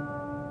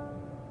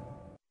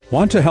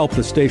 Want to help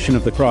the Station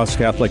of the Cross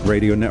Catholic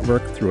Radio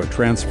Network through a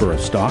transfer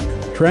of stock?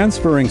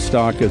 Transferring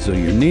stock is a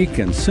unique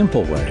and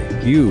simple way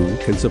you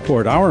can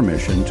support our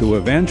mission to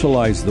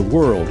evangelize the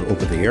world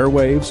over the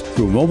airwaves,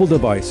 through mobile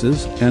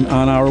devices, and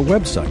on our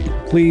website.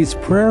 Please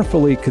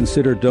prayerfully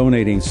consider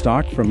donating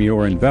stock from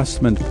your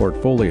investment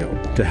portfolio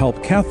to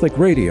help Catholic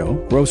radio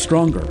grow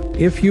stronger.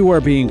 If you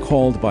are being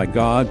called by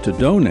God to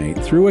donate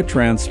through a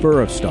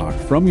transfer of stock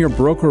from your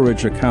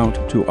brokerage account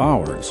to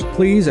ours,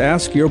 please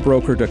ask your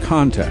broker to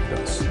contact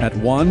us at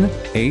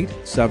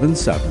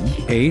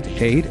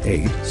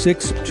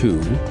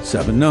 1-877-888-6200.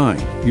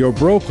 6279. Your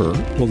broker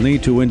will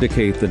need to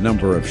indicate the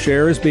number of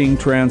shares being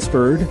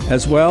transferred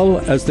as well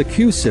as the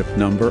QSIP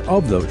number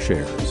of those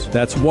shares.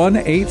 That's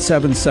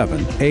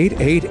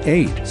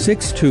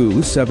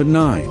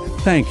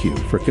 1-877-888-6279. Thank you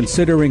for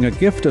considering a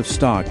gift of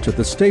stock to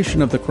the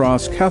Station of the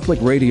Cross Catholic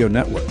Radio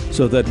Network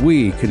so that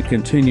we can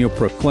continue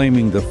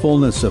proclaiming the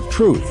fullness of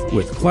truth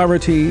with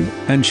clarity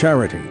and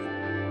charity.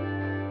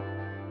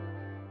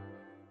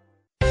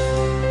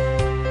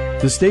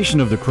 The Station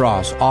of the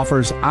Cross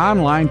offers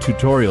online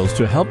tutorials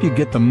to help you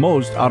get the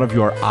most out of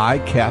your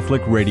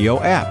iCatholic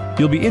Radio app.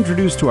 You'll be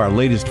introduced to our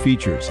latest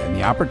features and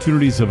the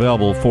opportunities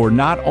available for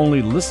not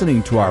only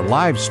listening to our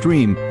live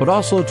stream, but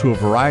also to a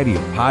variety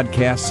of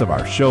podcasts of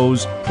our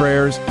shows,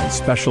 prayers, and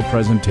special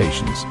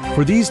presentations.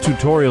 For these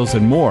tutorials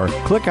and more,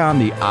 click on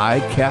the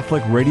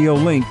iCatholic Radio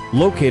link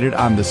located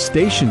on the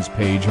Stations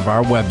page of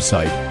our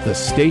website,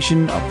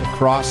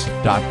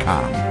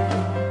 thestationofthecross.com.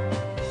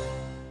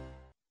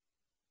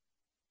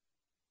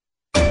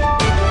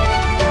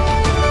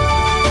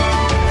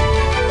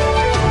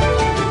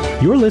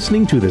 You're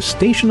listening to the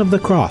Station of the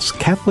Cross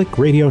Catholic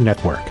Radio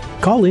Network.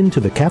 Call in to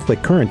the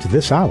Catholic Current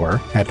this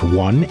hour at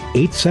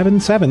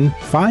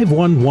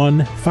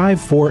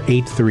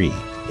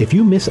 1-877-511-5483. If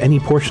you miss any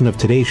portion of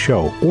today's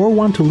show or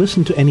want to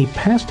listen to any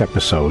past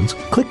episodes,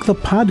 click the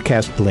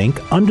podcast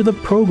link under the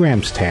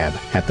Programs tab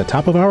at the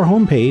top of our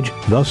homepage,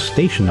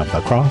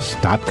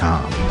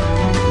 thestationofthecross.com.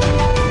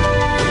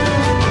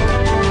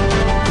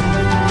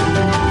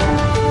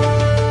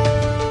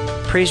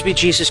 Praise be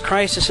Jesus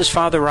Christ. This is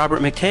Father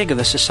Robert McTague of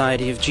the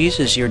Society of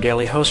Jesus, your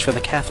daily host for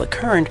the Catholic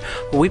Current,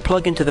 where we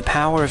plug into the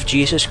power of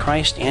Jesus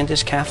Christ and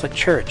His Catholic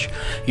Church.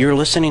 You're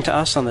listening to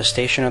us on the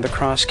Station of the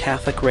Cross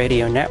Catholic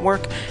Radio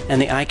Network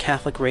and the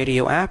iCatholic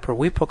Radio app, where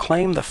we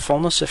proclaim the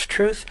fullness of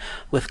truth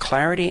with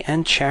clarity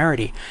and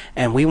charity.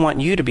 And we want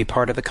you to be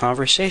part of the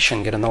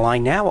conversation. Get on the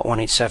line now at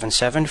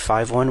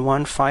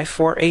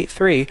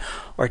 1-877-511-5483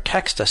 or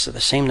text us at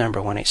the same number,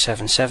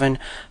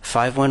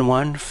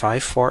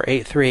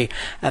 1-877-511-5483.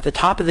 At the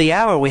top of the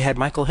hour, we had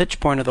Michael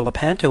Hichborn of the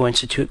Lepanto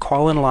Institute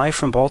call in live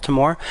from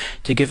Baltimore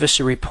to give us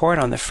a report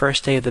on the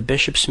first day of the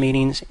bishops'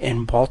 meetings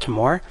in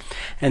Baltimore.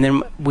 And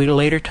then we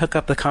later took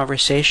up the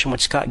conversation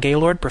with Scott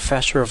Gaylord,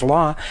 professor of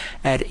law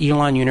at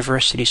Elon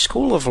University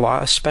School of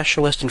Law, a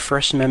specialist in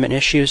First Amendment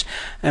issues.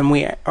 And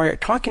we are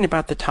talking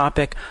about the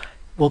topic,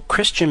 will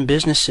Christian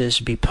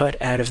businesses be put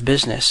out of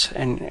business?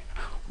 And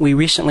we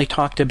recently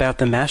talked about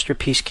the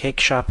Masterpiece Cake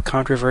Shop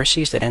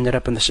controversies that ended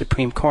up in the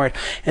Supreme Court.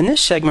 In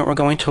this segment, we're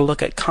going to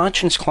look at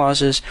conscience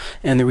clauses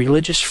and the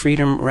Religious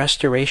Freedom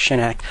Restoration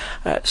Act.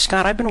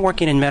 Scott, I've been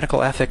working in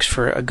medical ethics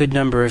for a good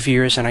number of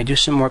years, and I do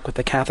some work with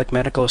the Catholic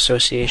Medical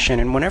Association.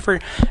 And whenever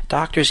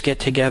doctors get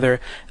together,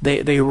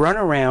 they run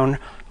around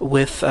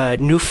with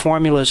new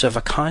formulas of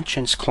a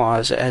conscience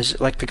clause, as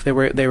like they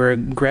were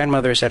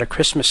grandmothers at a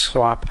Christmas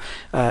swap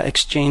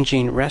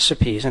exchanging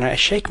recipes. And I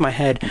shake my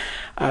head.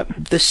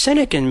 The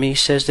cynic in me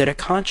says that a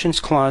conscience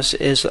clause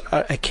is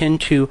akin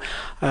to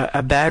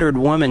a battered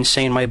woman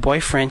saying, "My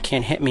boyfriend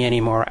can't hit me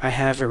anymore. I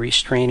have a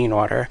restraining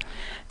order."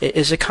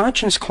 Is a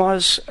conscience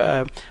clause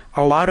a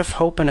lot of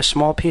hope in a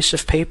small piece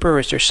of paper, or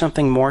is there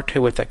something more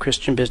to it that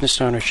Christian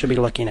business owners should be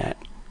looking at?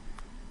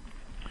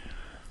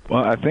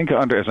 Well, I think,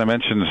 as I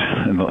mentioned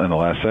in the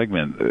last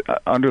segment,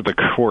 under the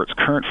court's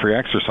current free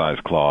exercise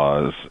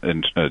clause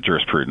in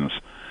jurisprudence,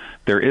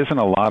 there isn't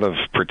a lot of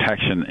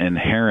protection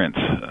inherent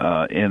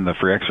in the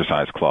free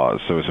exercise clause.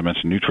 So, as I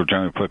mentioned, neutral,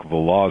 generally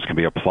applicable laws can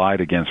be applied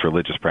against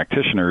religious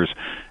practitioners,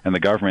 and the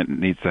government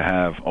needs to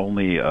have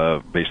only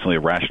basically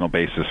a rational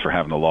basis for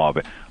having the law.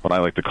 But what I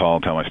like to call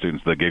and tell my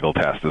students the giggle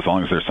test. As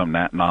long as there's some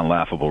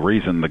non-laughable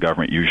reason, the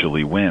government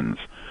usually wins.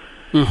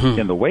 Mm-hmm.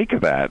 In the wake of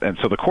that, and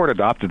so the court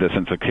adopted this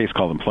into a case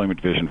called Employment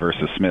Division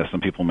versus Smith.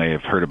 Some people may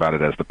have heard about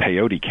it as the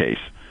peyote case,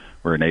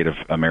 where a Native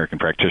American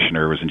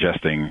practitioner was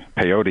ingesting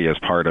peyote as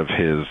part of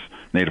his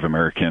Native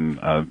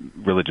American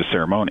religious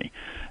ceremony.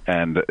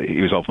 And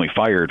he was ultimately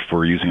fired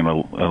for using an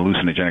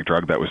hallucinogenic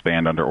drug that was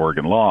banned under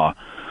Oregon law.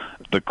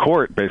 The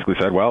court basically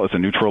said, well, it's a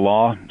neutral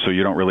law, so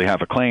you don't really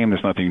have a claim.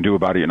 There's nothing you can do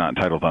about it. You're not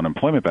entitled to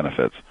unemployment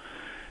benefits.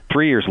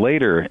 3 years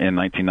later, in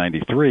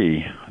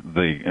 1993,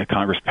 the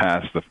Congress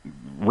passed the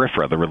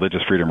RFRA, the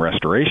Religious Freedom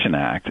Restoration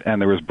Act, and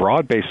there was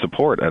broad-based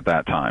support at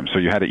that time. So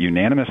you had it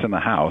unanimous in the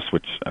House,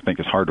 which I think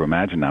is hard to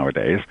imagine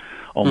nowadays,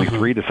 only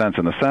 3 dissents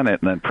in the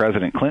Senate, and then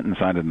President Clinton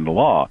signed it into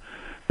law.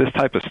 This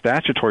type of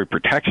statutory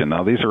protection,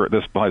 now this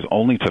applies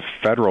only to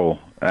federal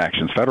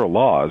actions, federal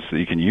laws, so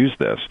you can use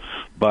this,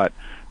 but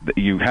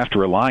you have to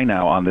rely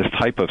now on this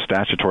type of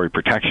statutory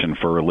protection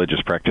for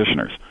religious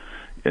practitioners.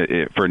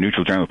 For a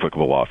neutral, generally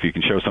applicable law. If you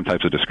can show some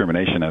types of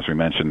discrimination, as we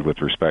mentioned,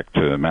 with respect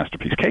to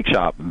Masterpiece Cake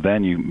Shop,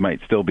 then you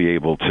might still be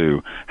able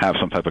to have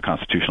some type of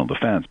constitutional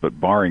defense. But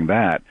barring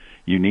that,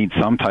 you need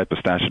some type of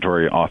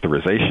statutory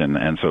authorization.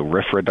 And so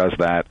RFRA does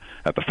that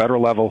at the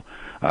federal level.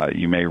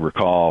 You may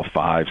recall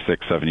 5,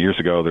 6, 7 years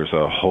ago, there's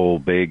a whole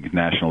big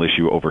national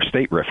issue over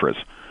state RFRAs,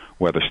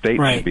 whether states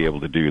should be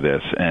able to do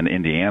this. And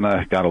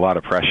Indiana got a lot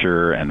of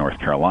pressure, and North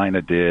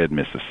Carolina did,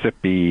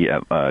 Mississippi,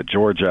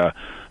 Georgia.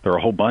 there are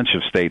a whole bunch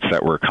of states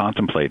that were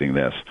contemplating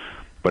this.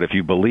 But if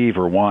you believe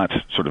or want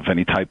sort of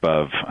any type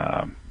of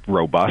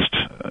robust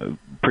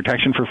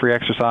protection for free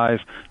exercise,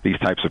 these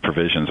types of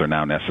provisions are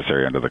now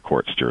necessary under the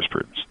court's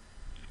jurisprudence.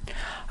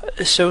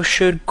 So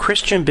should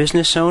Christian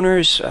business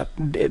owners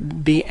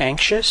be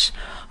anxious?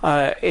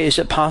 Is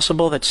it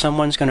possible that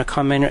someone's going to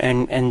come in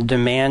and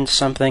demand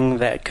something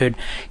that could,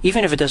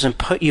 even if it doesn't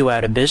put you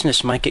out of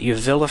business, might get you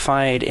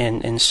vilified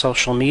in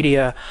social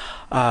media,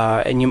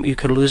 and you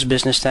could lose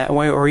business that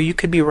way, or you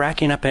could be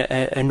racking up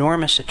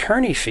enormous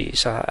attorney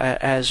fees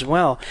as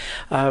well?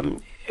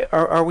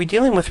 Are we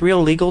dealing with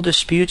real legal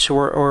disputes,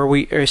 or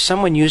is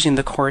someone using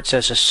the courts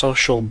as a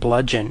social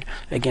bludgeon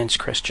against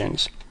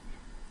Christians?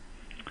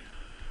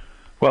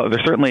 Well,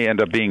 there certainly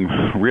end up being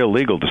real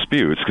legal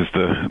disputes because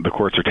the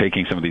courts are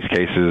taking some of these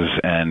cases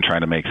and trying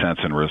to make sense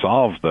and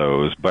resolve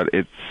those. But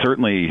it's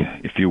certainly,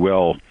 if you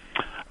will,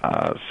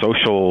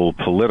 social,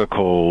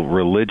 political,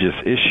 religious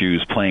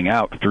issues playing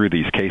out through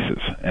these cases.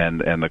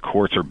 And the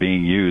courts are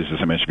being used, as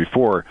I mentioned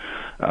before,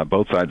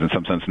 both sides in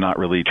some sense not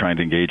really trying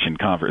to engage in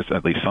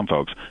at least some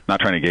folks, not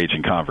trying to engage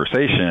in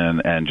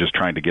conversation and just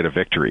trying to get a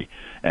victory.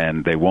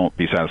 And they won't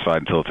be satisfied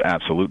until it's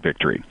absolute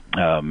victory.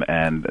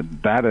 And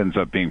that ends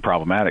up being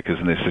problematic because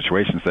in these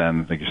situations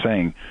then, like you're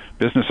saying,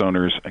 business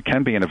owners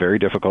can be in a very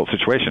difficult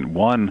situation.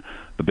 One,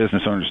 the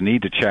business owners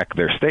need to check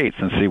their states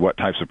and see what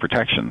types of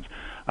protections.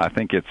 I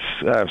think it's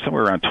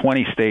somewhere around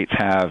 20 states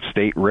have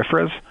state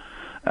RFRAs,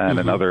 and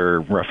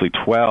another roughly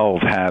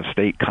 12 have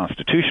state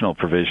constitutional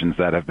provisions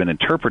that have been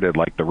interpreted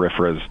like the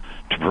RFRAs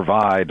to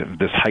provide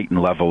this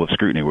heightened level of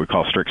scrutiny, we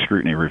call strict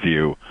scrutiny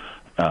review,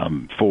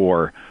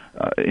 for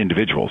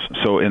individuals.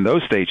 So in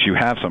those states, you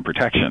have some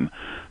protection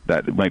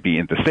that might be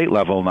at the state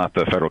level, not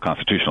the federal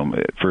constitutional.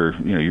 For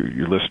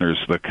your listeners,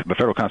 the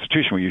federal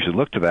constitution, we usually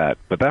look to that,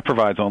 but that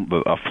provides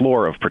a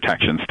floor of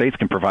protection. States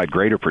can provide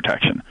greater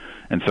protection.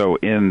 And so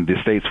in the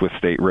states with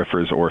state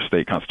RFRAs or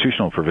state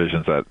constitutional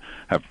provisions that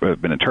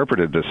have been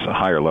interpreted this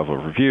higher level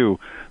of review,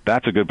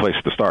 that's a good place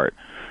to start.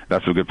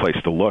 That's a good place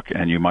to look,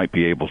 and you might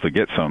be able to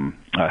get some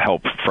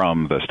help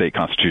from the state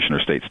constitution or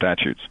state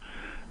statutes.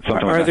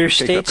 Are there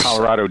states?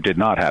 Colorado did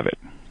not have it.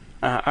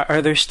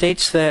 Are there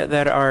states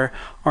that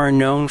are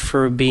known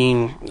for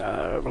being,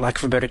 lack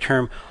of a better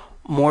term,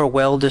 more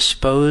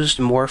well-disposed,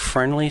 more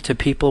friendly to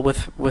people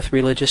with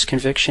religious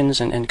convictions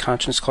and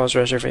conscience clause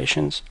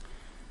reservations?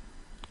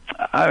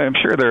 I'm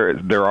sure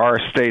there are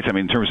states, I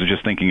mean, in terms of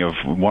just thinking of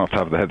one off the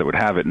top of the head that would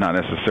have it, not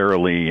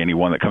necessarily any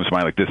one that comes to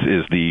mind, like this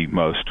is the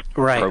most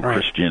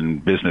pro-Christian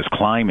business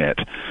climate.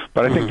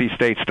 But I think these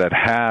states that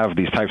have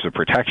these types of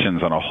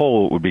protections on a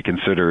whole would be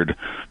considered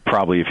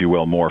probably, if you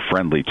will, more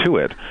friendly to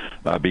it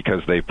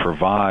because they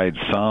provide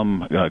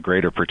some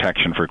greater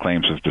protection for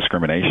claims of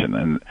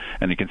discrimination.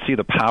 And you can see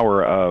the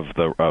power of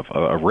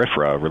a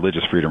RFRA,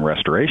 Religious Freedom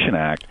Restoration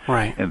Act,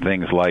 in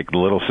things like the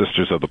Little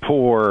Sisters of the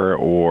Poor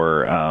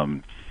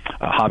or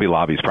Hobby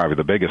Lobby is probably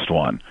the biggest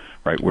one,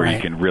 right? Where you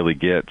can really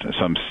get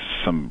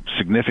some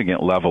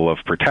significant level of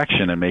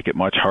protection and make it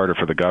much harder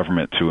for the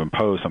government to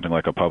impose something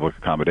like a public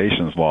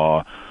accommodations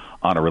law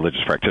on a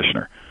religious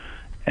practitioner.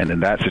 And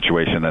in that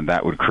situation, then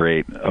that would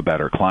create a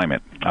better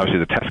climate. Obviously,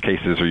 the test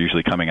cases are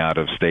usually coming out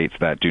of states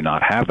that do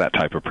not have that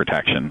type of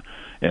protection.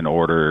 In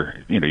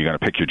order, you got to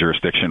pick your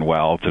jurisdiction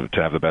well to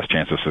have the best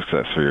chance of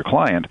success for your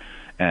client.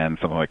 And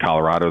something like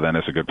Colorado then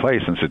is a good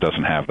place since it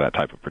doesn't have that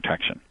type of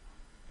protection.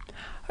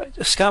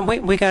 Scott,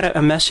 we got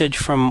a message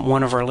from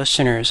one of our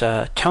listeners,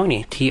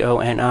 Tony,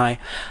 Toni,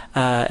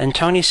 and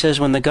Tony says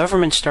when the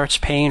government starts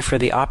paying for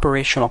the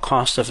operational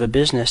cost of a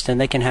business, then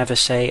they can have a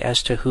say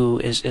as to who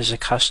is a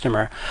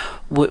customer.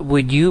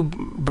 Would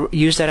you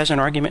use that as an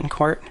argument in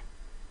court?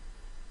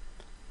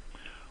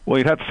 Well,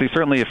 you'd have to see,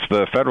 certainly if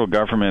the federal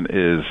government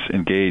is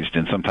engaged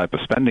in some type of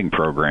spending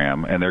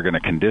program and they're going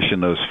to condition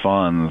those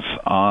funds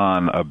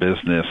on a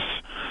business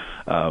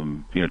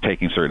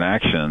taking certain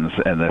actions,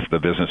 and if the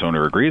business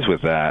owner agrees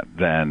with that,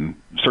 then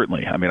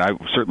certainly. I mean,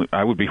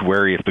 I would be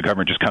wary if the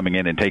government just coming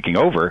in and taking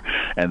over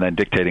and then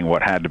dictating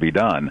what had to be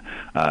done.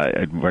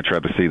 I'd much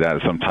rather see that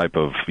as some type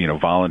of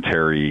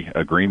voluntary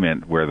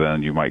agreement where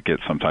then you might get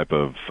some type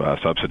of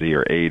subsidy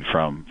or aid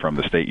from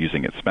the state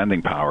using its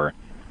spending power,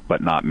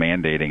 but not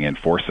mandating and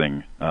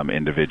forcing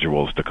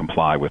individuals to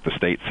comply with the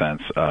state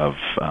sense of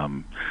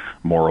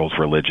morals,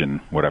 religion,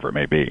 whatever it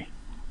may be.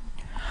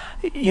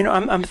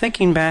 I'm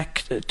thinking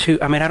back to,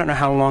 I don't know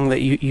how long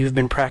that you've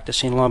been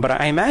practicing law, but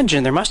I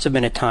imagine there must have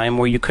been a time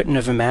where you couldn't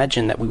have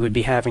imagined that we would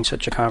be having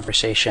such a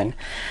conversation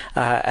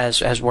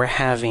as we're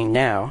having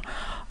now.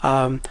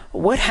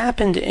 What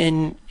happened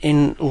in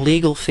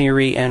legal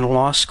theory and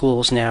law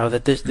schools now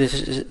that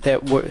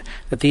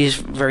that these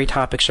very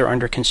topics are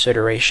under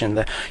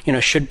consideration?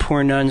 Should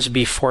poor nuns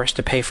be forced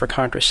to pay for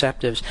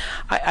contraceptives?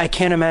 I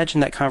can't imagine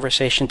that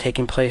conversation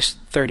taking place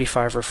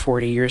 35 or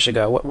 40 years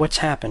ago. What's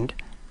happened?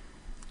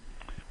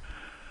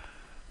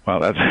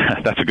 Well,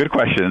 that's a good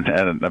question,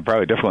 and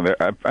probably difficult.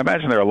 I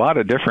imagine there are a lot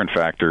of different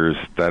factors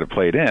that have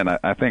played in.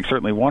 I think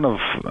certainly one of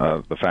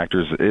the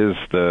factors is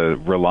the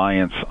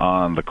reliance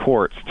on the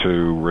courts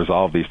to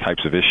resolve these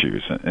types of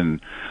issues.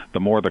 And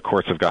the more the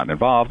courts have gotten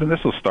involved, and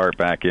this will start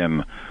back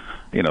in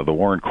the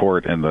Warren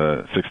Court in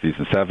the 60s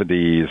and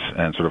 70s,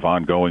 and sort of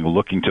ongoing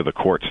looking to the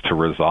courts to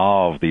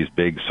resolve these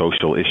big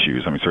social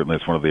issues. I mean, certainly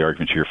it's one of the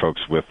arguments you hear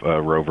folks with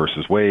Roe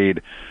versus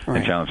Wade, right,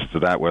 and challenges to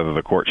that, whether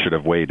the court should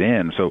have weighed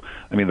in. So,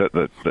 I mean,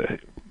 the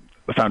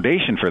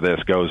foundation for this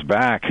goes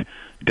back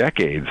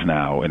decades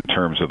now in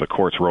terms of the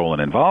court's role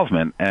and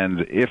involvement.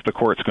 And if the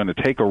court's going to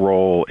take a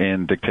role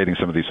in dictating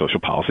some of these social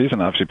policies, and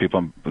obviously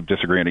people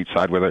disagree on each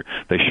side whether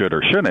they should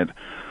or shouldn't,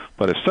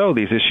 but if so,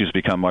 these issues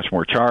become much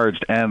more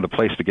charged, and the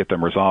place to get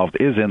them resolved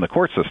is in the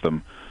court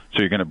system.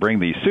 So you're going to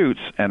bring these suits,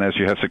 and as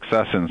you have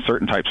success in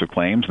certain types of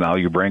claims, now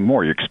you bring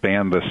more. You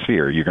expand the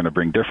sphere. You're going to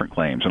bring different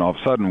claims. And all of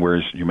a sudden,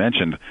 whereas you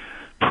mentioned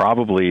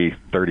probably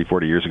 30,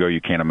 40 years ago,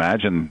 you can't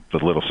imagine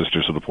the Little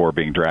Sisters of the Poor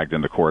being dragged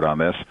into court on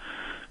this.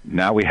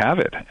 Now we have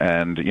it.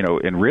 And,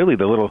 and really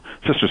the Little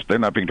Sisters, they're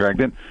not being dragged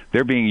in.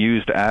 They're being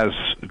used as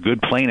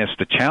good plaintiffs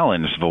to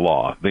challenge the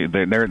law.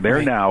 They're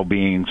right, now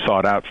being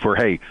sought out for,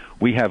 hey,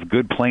 we have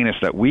good plaintiffs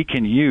that we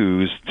can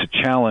use to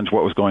challenge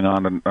what was going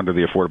on under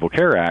the Affordable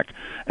Care Act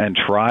and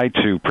try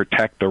to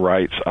protect the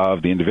rights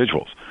of the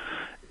individuals.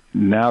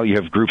 Now you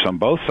have groups on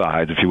both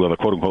sides, if you will, the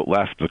quote-unquote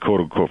left, the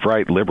quote-unquote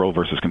right, liberal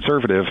versus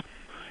conservative.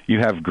 You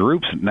have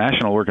groups,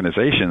 national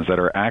organizations that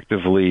are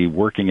actively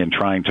working and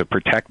trying to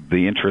protect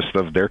the interests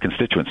of their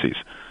constituencies.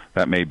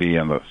 That may be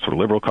on the sort of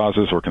liberal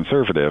causes or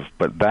conservative,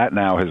 but that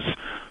now has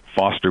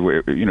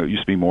fostered, it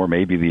used to be more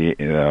maybe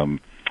the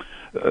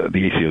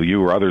ACLU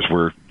or others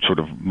were sort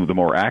of the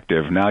more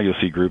active. Now you'll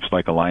see groups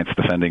like Alliance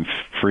Defending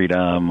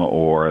Freedom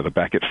or the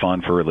Beckett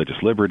Fund for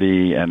Religious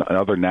Liberty and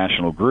other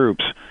national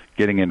groups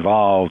getting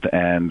involved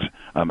and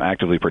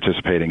actively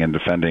participating in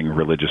defending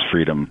religious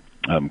freedom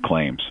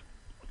claims.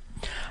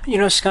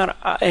 Scott,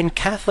 in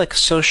Catholic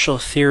social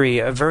theory,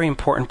 a very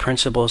important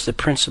principle is the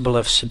principle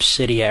of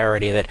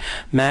subsidiarity, that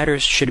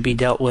matters should be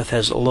dealt with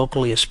as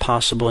locally as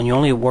possible, and you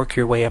only work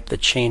your way up the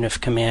chain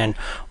of command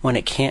when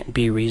it can't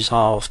be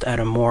resolved at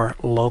a more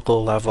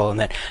local level, and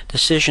that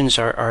decisions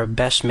are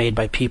best made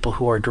by people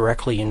who are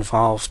directly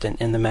involved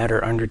in the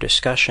matter under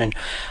discussion.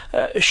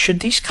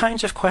 Should these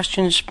kinds of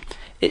questions,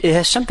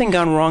 has something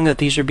gone wrong that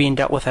these are being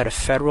dealt with at a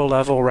federal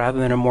level rather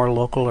than a more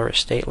local or a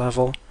state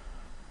level?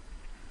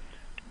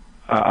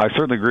 I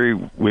certainly agree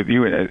with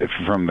you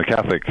from the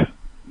Catholic,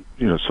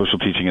 social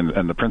teaching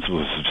and the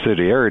principles of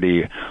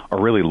subsidiarity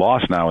are really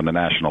lost now in the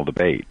national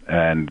debate.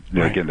 And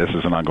again, this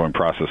is an ongoing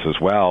process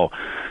as well.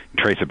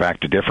 Trace it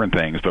back to different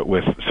things, but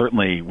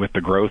certainly with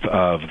the growth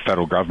of the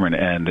federal government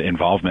and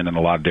involvement in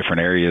a lot of different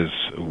areas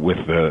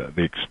with the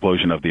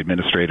explosion of the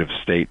administrative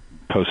state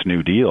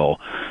post-New Deal,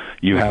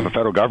 you have a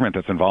federal government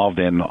that's involved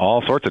in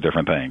all sorts of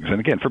different things. And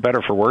again, for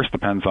better or for worse,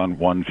 depends on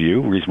one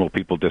view. Reasonable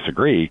people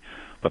disagree.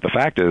 But the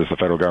fact is the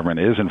federal government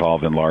is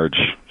involved in large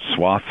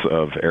swaths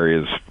of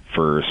areas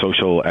for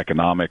social,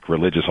 economic,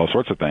 religious, all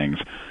sorts of things.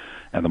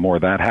 And the more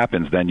that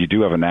happens, then you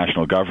do have a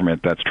national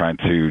government that's trying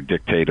to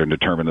dictate and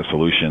determine the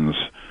solutions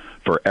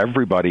for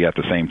everybody at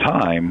the same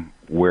time,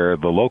 where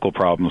the local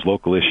problems,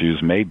 local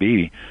issues may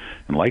be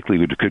and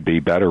likely could be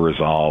better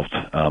resolved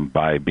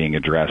by being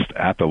addressed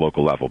at the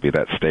local level, be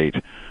that state,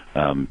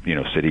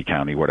 city,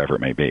 county, whatever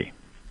it may be.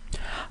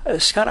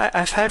 Scott,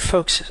 I've had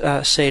folks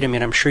say to me,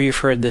 and I'm sure you've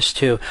heard this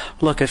too,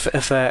 look,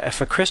 if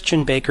a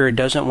Christian baker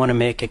doesn't want to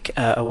make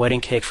a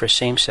wedding cake for a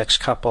same-sex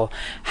couple,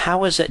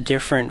 how is it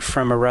different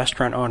from a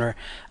restaurant owner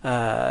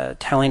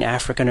telling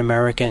African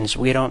Americans,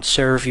 we don't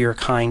serve your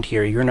kind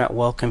here, you're not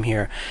welcome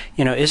here?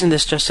 Isn't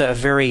this just a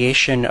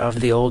variation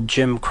of the old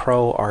Jim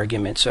Crow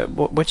argument? So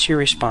what's your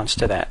response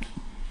to that?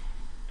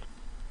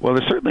 Well,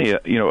 there's certainly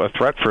a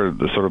threat for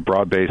the sort of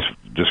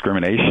broad-based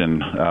discrimination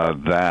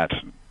that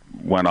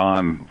went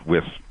on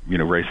with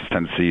racist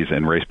tendencies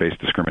and race-based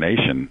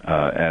discrimination,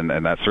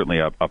 and that's certainly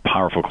a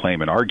powerful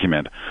claim and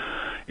argument.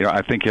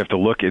 I think you have to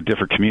look at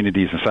different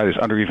communities and societies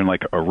under even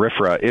like a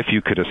RFRA. If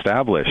you could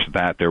establish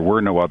that there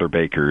were no other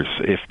bakers,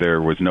 if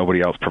there was nobody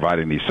else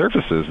providing these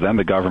services, then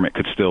the government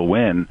could still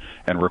win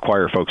and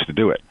require folks to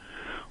do it.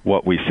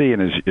 What we see,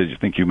 and as I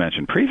think you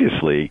mentioned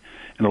previously,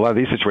 in a lot of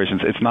these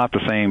situations, it's not the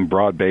same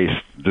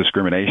broad-based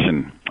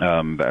discrimination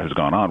that has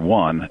gone on.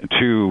 One.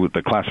 Two,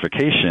 the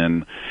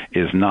classification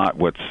is not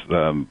what's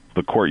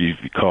the court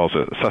calls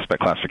a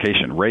suspect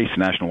classification. Race,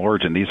 national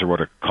origin, these are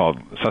what are called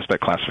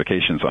suspect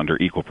classifications under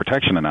equal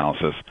protection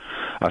analysis.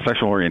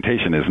 Sexual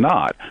orientation is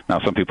not. Now,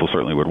 some people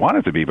certainly would want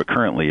it to be, but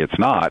currently it's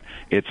not.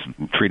 It's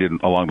treated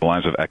along the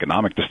lines of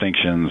economic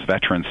distinctions,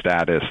 veteran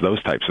status,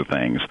 those types of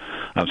things.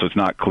 So it's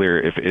not clear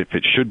if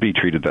it should be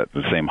treated at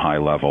the same high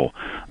level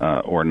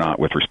or not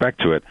with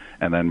respect to it.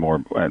 And then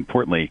more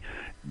importantly,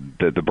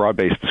 the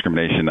broad-based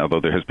discrimination, although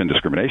there has been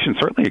discrimination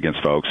certainly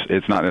against folks,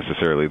 it's not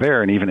necessarily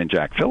there. And even in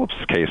Jack Phillips'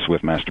 case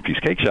with Masterpiece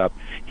Cake Shop,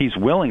 he's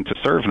willing to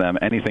serve them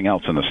anything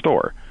else in the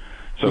store.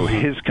 So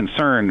his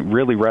concern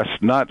really rests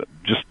not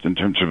just in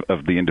terms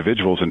of the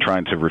individuals and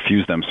trying to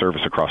refuse them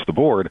service across the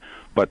board,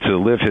 but to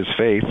live his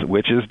faith,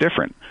 which is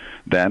different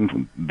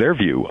than their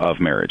view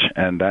of marriage.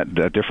 And that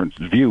different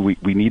view,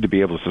 we need to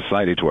be able, as a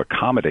society, to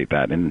accommodate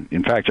that. And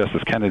in fact,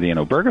 Justice Kennedy in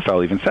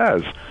Obergefell even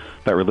says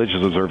that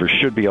religious observers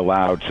should be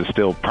allowed to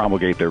still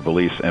promulgate their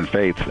beliefs and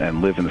faiths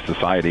and live in the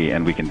society,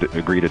 and we can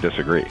agree to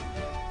disagree.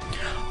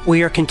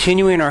 We are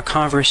continuing our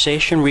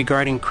conversation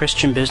regarding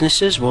Christian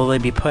businesses. Will they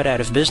be put out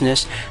of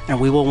business? And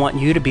we will want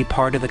you to be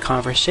part of the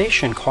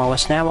conversation. Call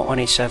us now at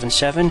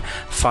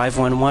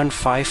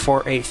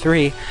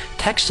 1-877-511-5483.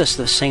 Text us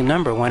the same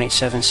number,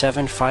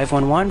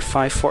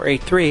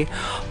 1-877-511-5483.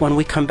 When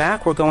we come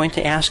back, we're going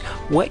to ask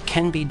what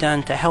can be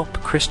done to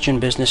help Christian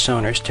business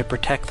owners, to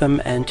protect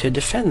them and to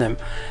defend them.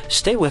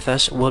 Stay with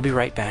us. We'll be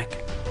right back.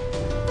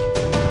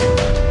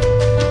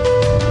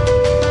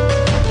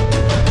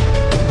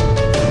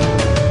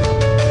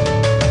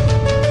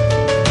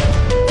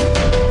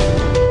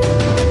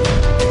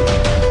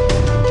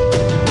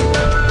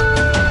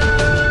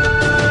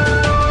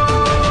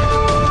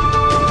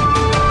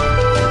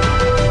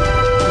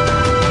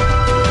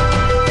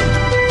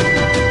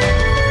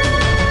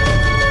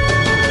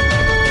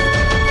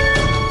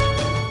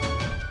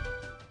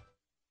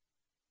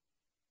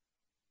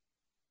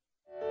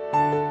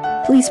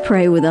 Please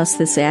pray with us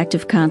this act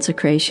of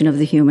consecration of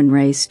the human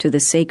race to the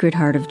Sacred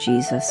Heart of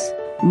Jesus.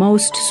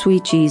 Most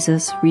sweet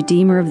Jesus,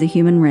 Redeemer of the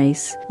human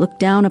race, look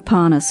down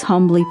upon us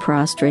humbly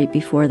prostrate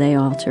before thy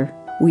altar.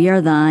 We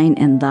are thine,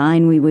 and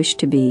thine we wish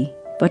to be.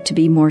 But to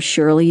be more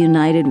surely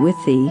united with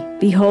thee,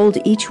 behold,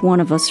 each one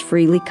of us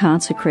freely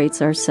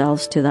consecrates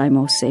ourselves to thy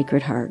most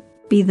sacred heart.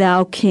 Be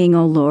thou King,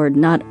 O Lord,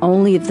 not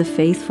only of the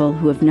faithful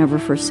who have never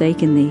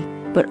forsaken thee,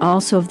 but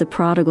also of the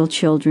prodigal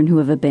children who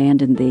have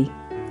abandoned thee.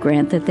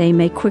 Grant that they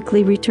may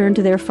quickly return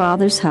to their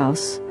Father's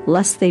house,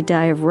 lest they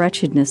die of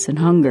wretchedness and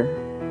hunger.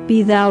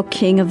 Be thou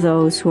King of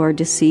those who are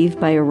deceived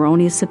by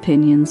erroneous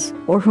opinions,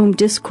 or whom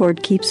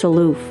discord keeps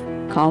aloof.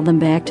 Call them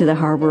back to the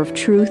harbor of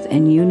truth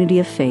and unity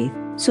of faith,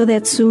 so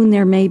that soon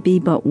there may be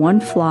but one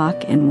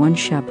flock and one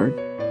shepherd.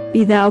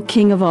 Be thou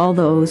King of all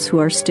those who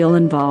are still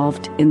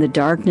involved in the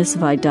darkness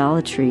of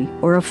idolatry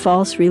or of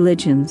false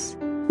religions.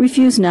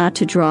 Refuse not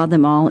to draw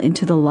them all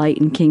into the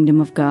light and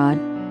kingdom of God.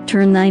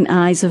 Turn thine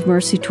eyes of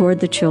mercy toward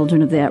the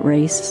children of that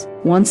race,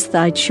 once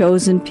thy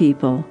chosen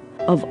people.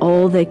 Of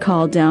old they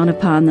called down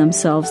upon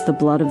themselves the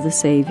blood of the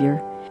Savior.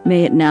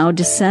 May it now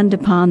descend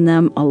upon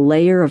them a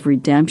layer of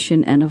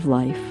redemption and of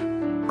life.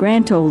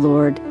 Grant, O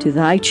Lord, to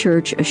thy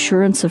church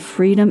assurance of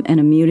freedom and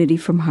immunity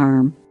from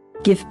harm.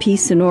 Give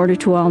peace and order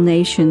to all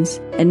nations,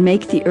 and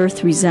make the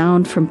earth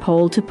resound from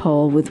pole to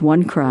pole with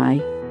one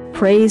cry.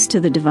 Praise to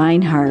the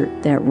divine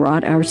heart that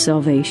wrought our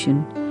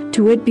salvation.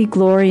 To it be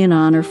glory and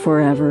honor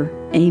forever.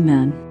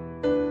 Amen.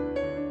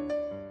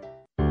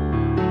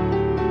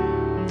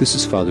 This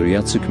is Father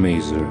Jacek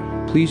Mazer.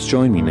 Please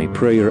join me in a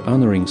prayer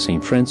honoring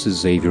St. Francis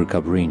Xavier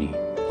Cabrini.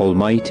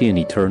 Almighty and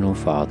eternal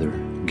Father,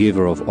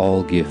 giver of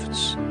all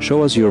gifts,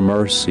 show us your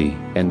mercy,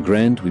 and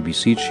grant, we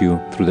beseech you,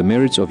 through the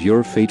merits of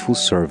your faithful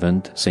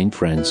servant, St.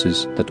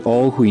 Francis, that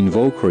all who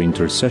invoke her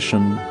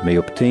intercession may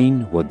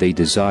obtain what they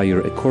desire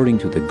according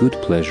to the good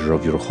pleasure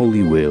of your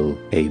holy will.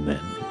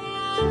 Amen.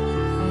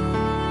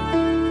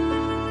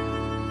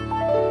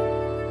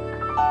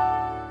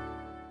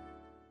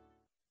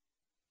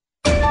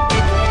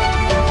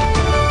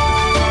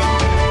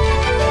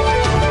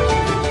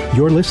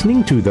 You're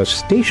listening to the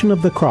Station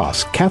of the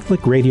Cross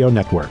Catholic Radio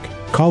Network.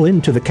 Call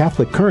in to the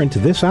Catholic Current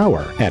this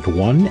hour at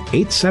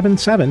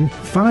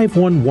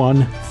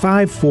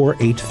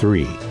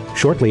 1-877-511-5483.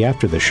 Shortly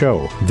after the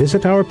show,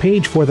 visit our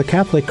page for the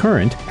Catholic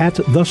Current at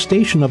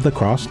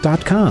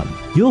thestationofthecross.com.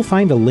 You'll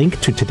find a link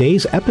to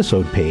today's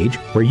episode page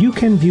where you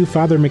can view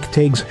Father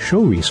McTague's show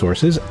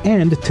resources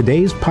and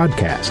today's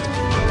podcast.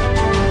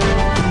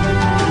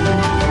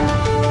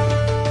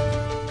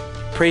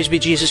 Praise be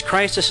Jesus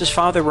Christ. This is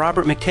Father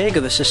Robert McTague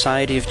of the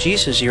Society of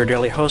Jesus, your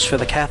daily host for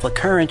the Catholic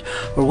Current,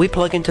 where we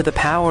plug into the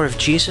power of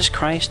Jesus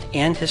Christ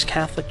and His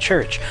Catholic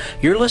Church.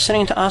 You're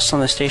listening to us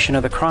on the Station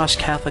of the Cross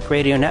Catholic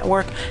Radio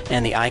Network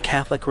and the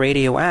iCatholic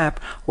Radio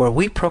app, where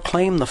we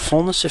proclaim the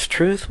fullness of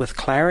truth with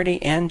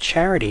clarity and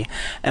charity.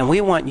 And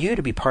we want you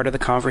to be part of the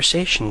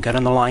conversation. Get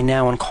on the line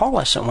now and call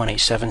us at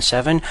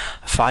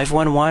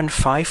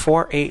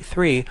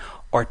 1-877-511-5483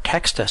 or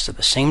text us at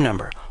the same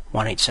number,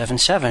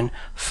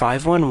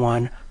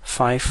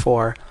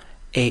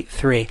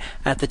 1-877-511-5483.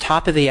 At the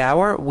top of the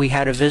hour, we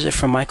had a visit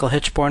from Michael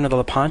Hichborn of the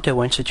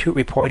Lepanto Institute,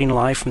 reporting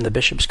live from the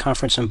Bishops'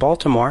 Conference in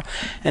Baltimore.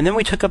 And then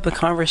we took up the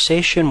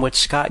conversation with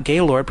Scott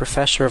Gaylord,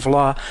 professor of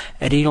law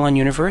at Elon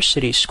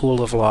University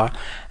School of Law.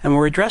 And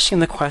we're addressing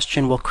the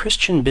question, will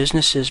Christian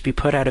businesses be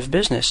put out of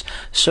business?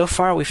 So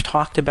far, we've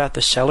talked about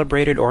the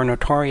celebrated or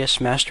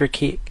notorious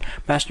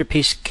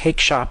Masterpiece Cake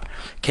Shop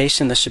case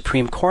in the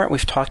Supreme Court.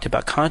 We've talked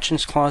about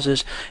conscience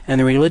clauses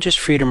and the Religious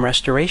Freedom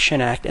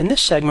Restoration Act. In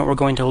this segment, we're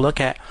going to look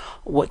at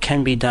what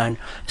can be done.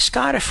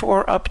 Scott, if it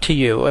were up to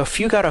you, if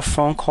you got a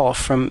phone call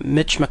from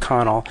Mitch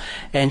McConnell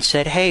and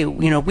said, hey,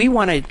 we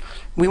want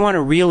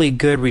a really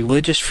good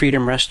Religious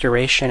Freedom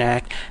Restoration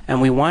Act,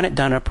 and we want it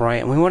done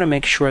upright, and we want to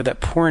make sure that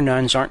poor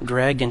nuns aren't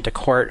dragged into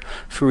court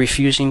for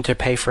refusing to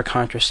pay for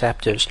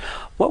contraceptives.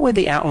 What would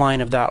the outline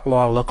of that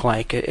law look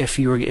like if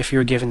you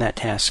were given that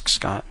task,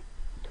 Scott?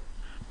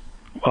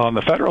 Well, on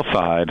the federal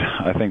side,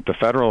 I think the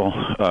Federal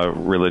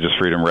Religious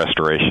Freedom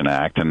Restoration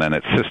Act and then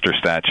its sister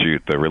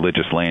statute, the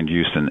Religious Land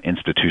Use and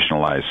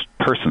Institutionalized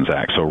Persons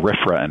Act, so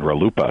RFRA and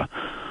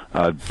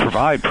RLUIPA,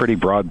 provide pretty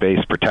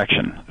broad-based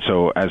protection.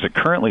 So as it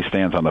currently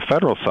stands on the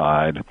federal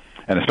side,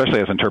 and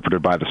especially as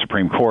interpreted by the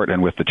Supreme Court,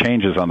 and with the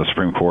changes on the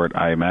Supreme Court,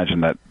 I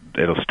imagine that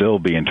it'll still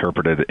be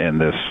interpreted in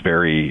this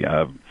very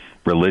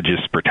religious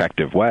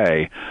protective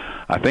way,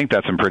 I think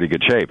that's in pretty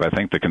good shape. I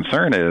think the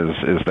concern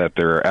is that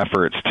there are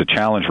efforts to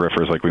challenge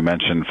RFRAs, like we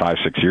mentioned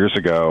 5-6 years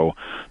ago,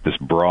 this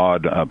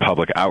broad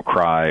public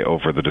outcry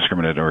over the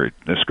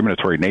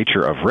discriminatory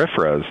nature of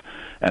RFRAs.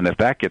 And if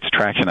that gets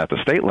traction at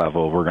the state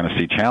level, we're going to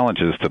see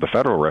challenges to the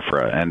federal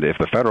RFRA. And if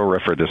the federal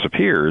RFRA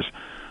disappears,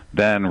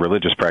 then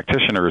religious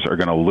practitioners are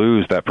going to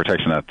lose that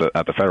protection at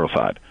the federal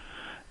side.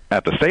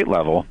 At the state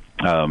level,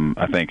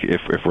 I think if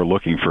we're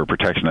looking for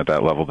protection at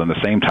that level, then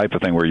the same type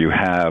of thing where you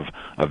have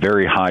a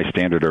very high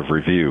standard of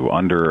review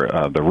under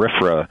the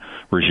RFRA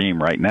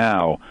regime right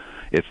now,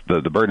 it's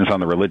the burden is on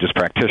the religious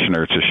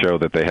practitioner to show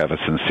that they have a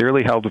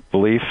sincerely held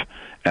belief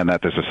and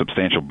that there's a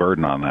substantial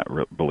burden on that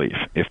belief.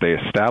 If they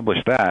establish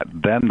that,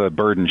 then the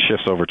burden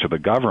shifts over to the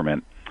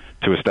government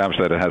to establish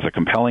that it has a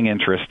compelling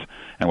interest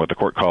and what the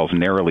court calls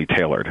narrowly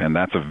tailored. And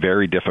that's a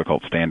very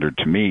difficult standard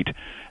to meet,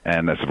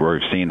 and that's where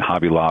we've seen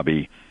Hobby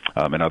Lobby,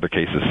 in other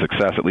cases,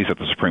 success, at least at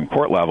the Supreme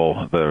Court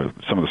level.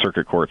 Some of the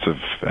circuit courts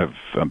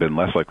have been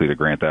less likely to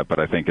grant that, but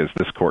I think as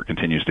this court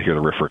continues to hear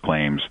the RFRA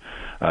claims,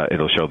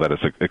 it'll show that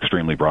it's an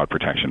extremely broad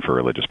protection for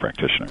religious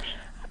practitioners.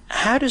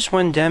 How does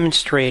one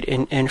demonstrate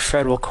in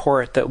federal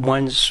court that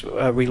one's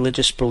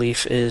religious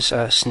belief is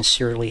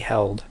sincerely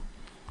held?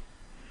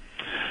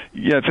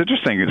 Yeah, it's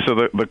interesting. So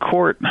the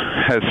court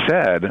has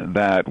said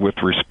that with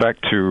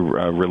respect to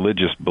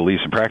religious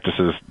beliefs and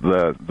practices,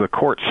 the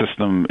court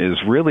system is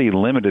really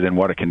limited in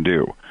what it can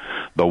do.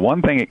 The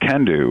one thing it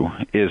can do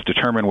is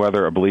determine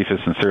whether a belief is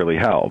sincerely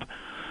held.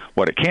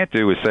 What it can't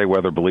do is say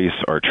whether beliefs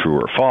are true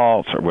or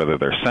false, or whether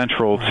they're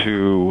central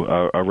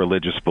to a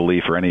religious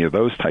belief, or any of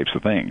those types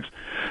of things.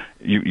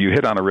 You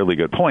hit on a really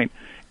good point.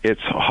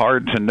 It's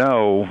hard to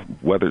know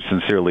whether it's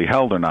sincerely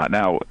held or not.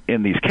 Now,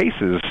 in these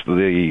cases,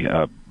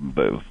 the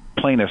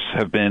plaintiffs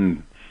have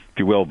been, if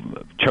you will,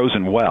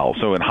 chosen well.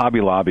 So in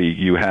Hobby Lobby,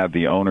 you had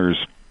the owners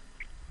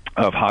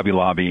of Hobby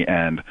Lobby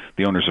and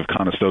the owners of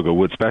Conestoga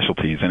Wood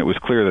Specialties, and it was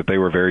clear that they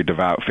were very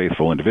devout,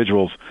 faithful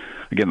individuals.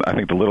 Again, I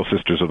think the Little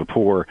Sisters of the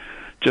Poor,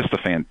 just a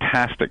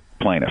fantastic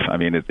plaintiff. I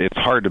mean, it's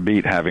hard to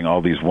beat having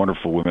all these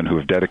wonderful women who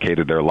have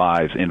dedicated their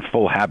lives in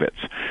full habits,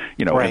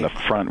 in the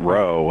front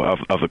row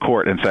of the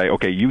court, and say,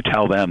 okay, you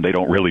tell them they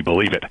don't really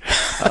believe it.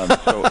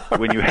 So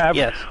when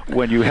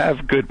you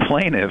have good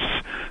plaintiffs,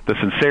 the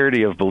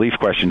sincerity of belief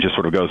question just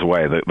sort of goes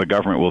away. The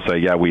government will say,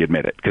 yeah, we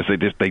admit it, because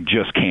they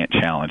just can't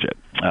challenge it.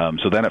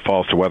 So then it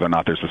falls to whether or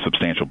not there's a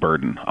substantial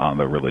burden on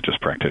the religious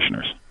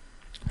practitioners.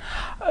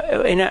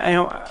 And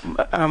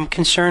I'm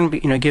concerned,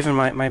 given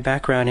my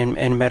background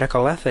in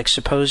medical ethics.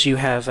 Suppose you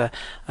have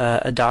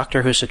a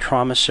doctor who's a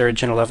trauma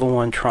surgeon, a level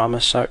 1 trauma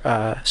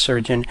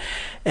surgeon,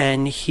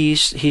 and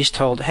he's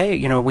told,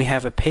 hey, we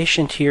have a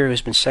patient here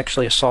who's been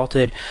sexually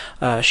assaulted.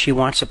 She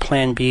wants a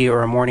Plan B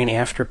or a morning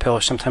after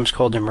pill, sometimes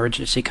called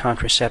emergency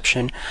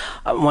contraception.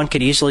 One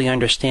could easily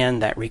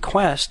understand that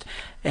request.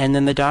 And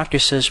then the doctor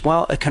says,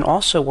 well, it can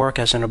also work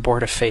as an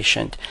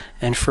abortifacient,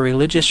 and for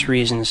religious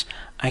reasons,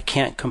 I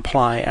can't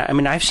comply. I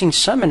mean, I've seen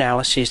some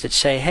analyses that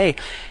say, hey,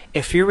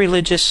 if your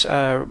religious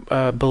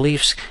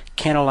beliefs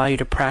can't allow you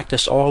to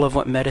practice all of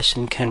what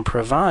medicine can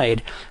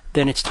provide,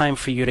 then it's time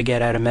for you to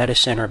get out of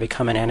medicine or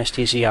become an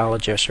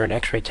anesthesiologist or an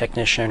x-ray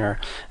technician or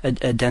a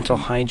dental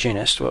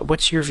hygienist.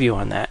 What's your view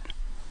on that?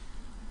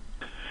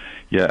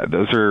 Yeah,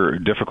 those are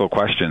difficult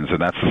questions,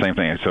 and that's the same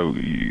thing. So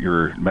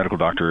your medical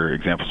doctor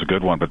example is a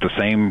good one, but the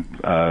same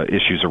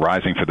issues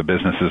arising for the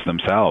businesses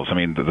themselves. I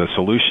mean, the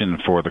solution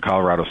for the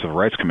Colorado Civil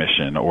Rights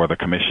Commission or the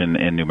commission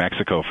in New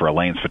Mexico for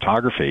Elaine's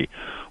Photography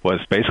was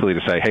basically to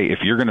say, hey,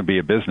 if you're going to be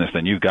a business,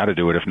 then you've got to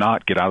do it. If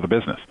not, get out of the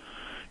business.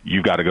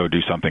 You've got to go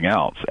do something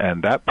else.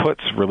 And that puts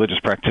religious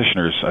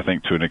practitioners, I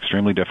think, to an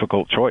extremely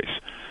difficult choice.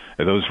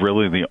 Are those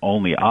really the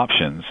only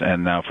options?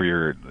 And now for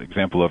your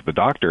example of the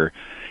doctor,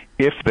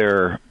 you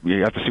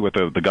have to see what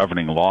the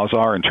governing laws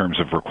are in terms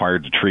of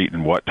required to treat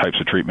and what types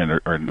of treatment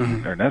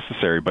are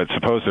necessary. But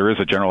suppose there is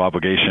a general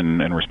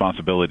obligation and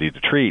responsibility to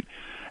treat,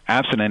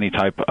 absent any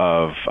type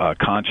of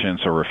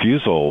conscience or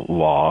refusal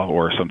law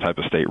or some type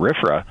of state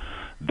RFRA,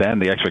 then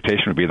the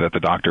expectation would be that the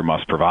doctor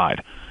must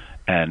provide.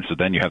 And so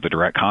then you have the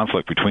direct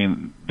conflict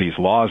between these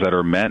laws that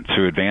are meant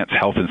to advance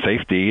health and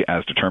safety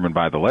as determined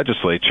by the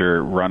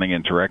legislature running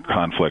in direct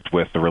conflict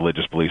with the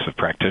religious beliefs of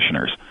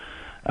practitioners.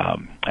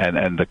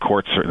 And the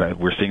courts,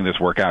 we're seeing this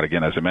work out.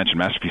 Again, as I mentioned,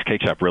 Masterpiece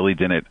Cake Shop really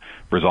didn't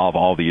resolve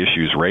all the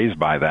issues raised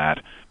by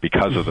that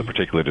because of the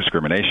particular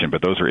discrimination,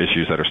 but those are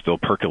issues that are still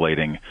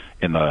percolating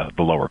in the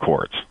lower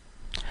courts.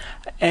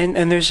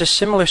 And there's a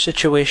similar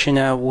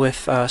situation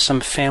with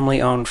some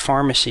family-owned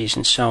pharmacies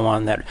and so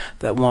on that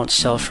won't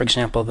sell, for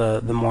example,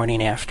 the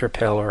morning after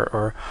pill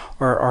or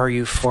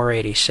RU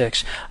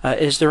 486.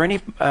 Is there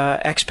any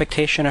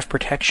expectation of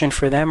protection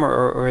for them,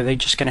 or are they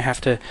just going to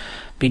have to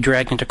be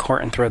dragged into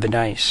court and throw the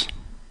dice?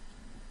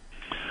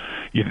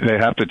 They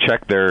have to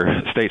check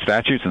their state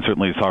statutes and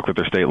certainly talk with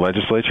their state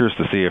legislatures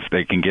to see if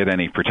they can get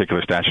any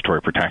particular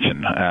statutory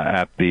protection.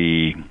 At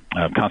the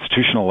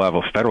constitutional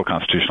level, federal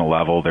constitutional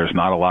level, there's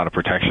not a lot of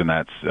protection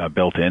that's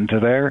built into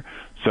there.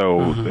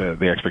 So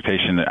the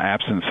expectation,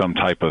 absent some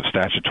type of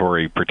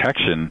statutory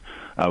protection,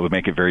 would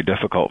make it very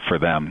difficult for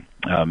them.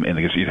 And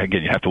again, you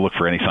have to look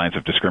for any signs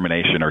of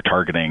discrimination or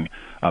targeting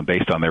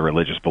based on their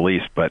religious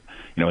beliefs. But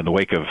in the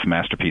wake of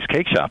Masterpiece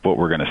Cake Shop, what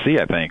we're going to see,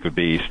 I think, would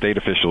be state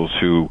officials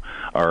who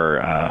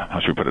are, how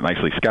should we put it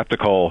nicely,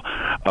 skeptical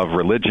of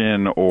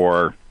religion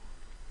or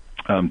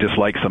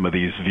dislike some of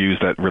these views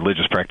that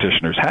religious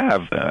practitioners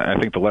have. I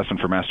think the lesson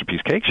for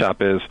Masterpiece Cake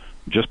Shop is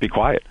just be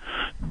quiet.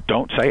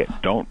 Don't say it.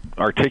 Don't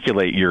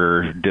articulate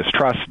your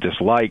distrust,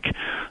 dislike,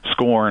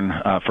 scorn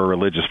for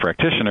religious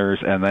practitioners,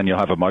 and then you'll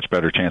have a much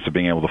better chance of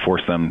being able to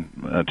force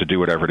them to do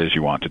whatever it is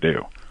you want to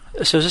do.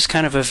 So is this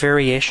kind of a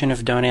variation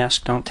of don't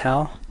ask, don't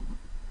tell?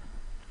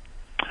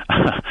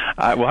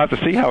 We'll have to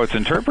see how it's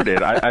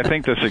interpreted. I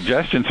think the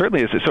suggestion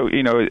certainly is, so,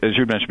 as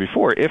you mentioned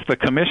before, if the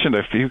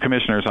few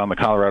commissioners on the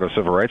Colorado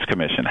Civil Rights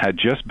Commission had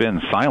just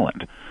been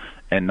silent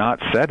and not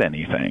said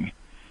anything,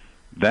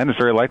 then it's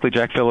very likely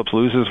Jack Phillips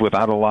loses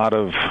without a lot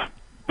of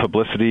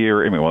publicity,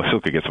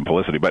 still could get some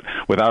publicity, but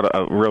without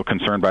a real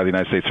concern by the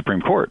United States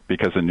Supreme Court,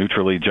 because a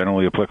neutrally,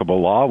 generally applicable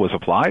law was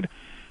applied,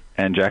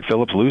 and Jack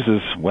Phillips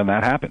loses when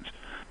that happens,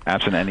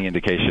 absent any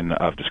indication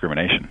of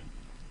discrimination.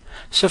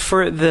 So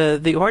for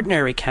the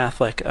ordinary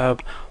Catholic,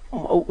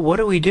 what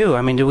do we do?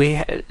 I mean, do we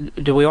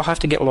all have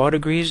to get law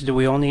degrees? Do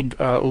we all need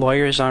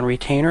lawyers on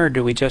retainer? Or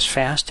do we just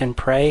fast and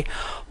pray?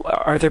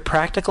 Are there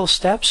practical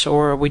steps,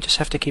 or we just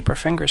have to keep our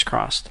fingers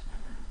crossed?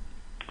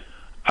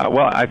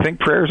 Well, I think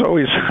prayer is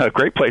always a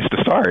great place to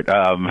start.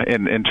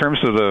 In terms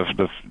of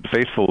the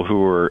faithful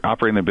who are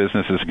operating their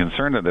businesses and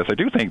concerned with this, I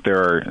do think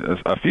there are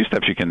a few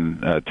steps you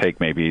can take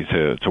maybe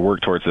to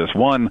work towards this.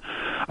 One,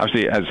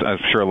 obviously, as I'm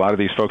sure a lot of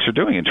these folks are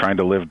doing and trying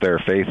to live their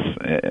faith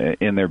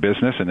in their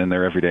business and in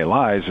their everyday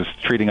lives, is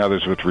treating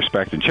others with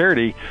respect and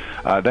charity.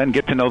 Then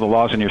get to know the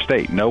laws in your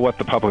state. Know what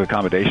the public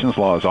accommodations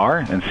laws are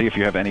and see if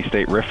you have any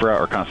state RFRA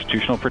or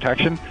constitutional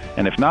protection.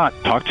 And if not,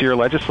 talk to your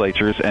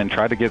legislatures and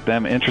try to get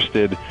them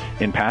interested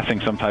in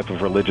passing some type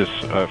of religious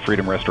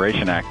freedom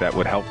restoration act that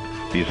would help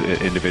these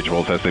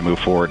individuals as they move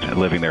forward and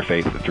living their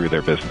faith through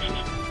their businesses.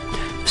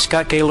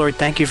 Scott Gaylord,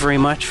 thank you very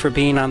much for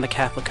being on the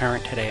Catholic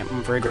Current today.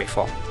 I'm very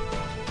grateful.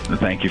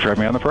 Thank you for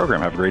having me on the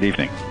program. Have a great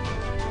evening.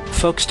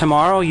 Folks,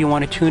 tomorrow you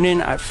want to tune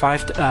in at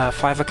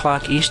 5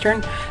 o'clock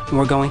Eastern, and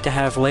we're going to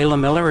have Layla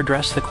Miller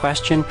address the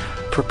question,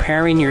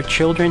 preparing your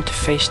children to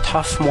face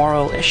tough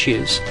moral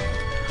issues.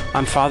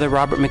 I'm Father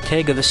Robert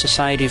McTigg of the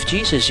Society of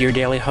Jesus, your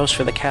daily host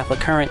for the Catholic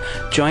Current.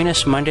 Join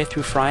us Monday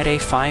through Friday,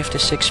 5 to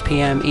 6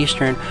 p.m.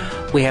 Eastern.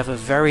 We have a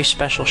very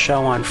special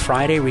show on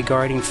Friday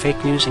regarding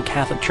fake news and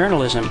Catholic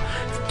journalism.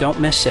 Don't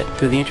miss it.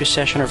 Through the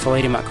intercession of Our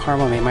Lady Mount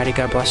Carmel, may Mighty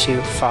God bless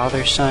you,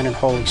 Father, Son, and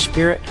Holy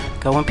Spirit.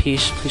 Go in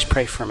peace. Please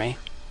pray for me.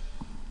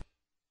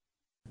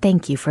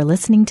 Thank you for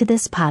listening to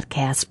this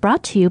podcast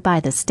brought to you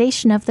by the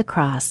Station of the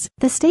Cross.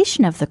 The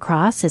Station of the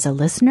Cross is a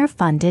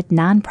listener-funded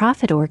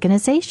nonprofit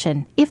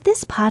organization. If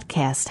this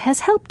podcast has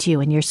helped you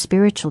in your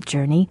spiritual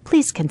journey,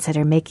 please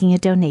consider making a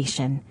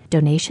donation.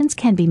 Donations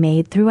can be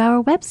made through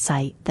our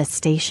website,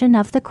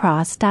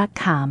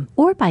 thestationofthecross.com,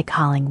 or by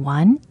calling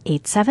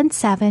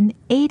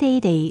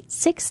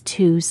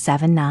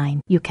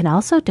 1-877-888-6279. You can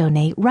also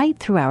donate right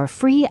through our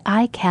free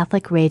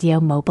iCatholic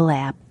Radio mobile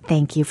app.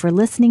 Thank you for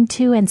listening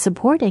to and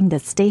supporting the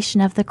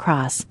Station of the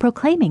Cross,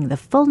 proclaiming the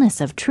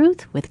fullness of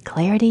truth with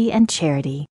clarity and charity.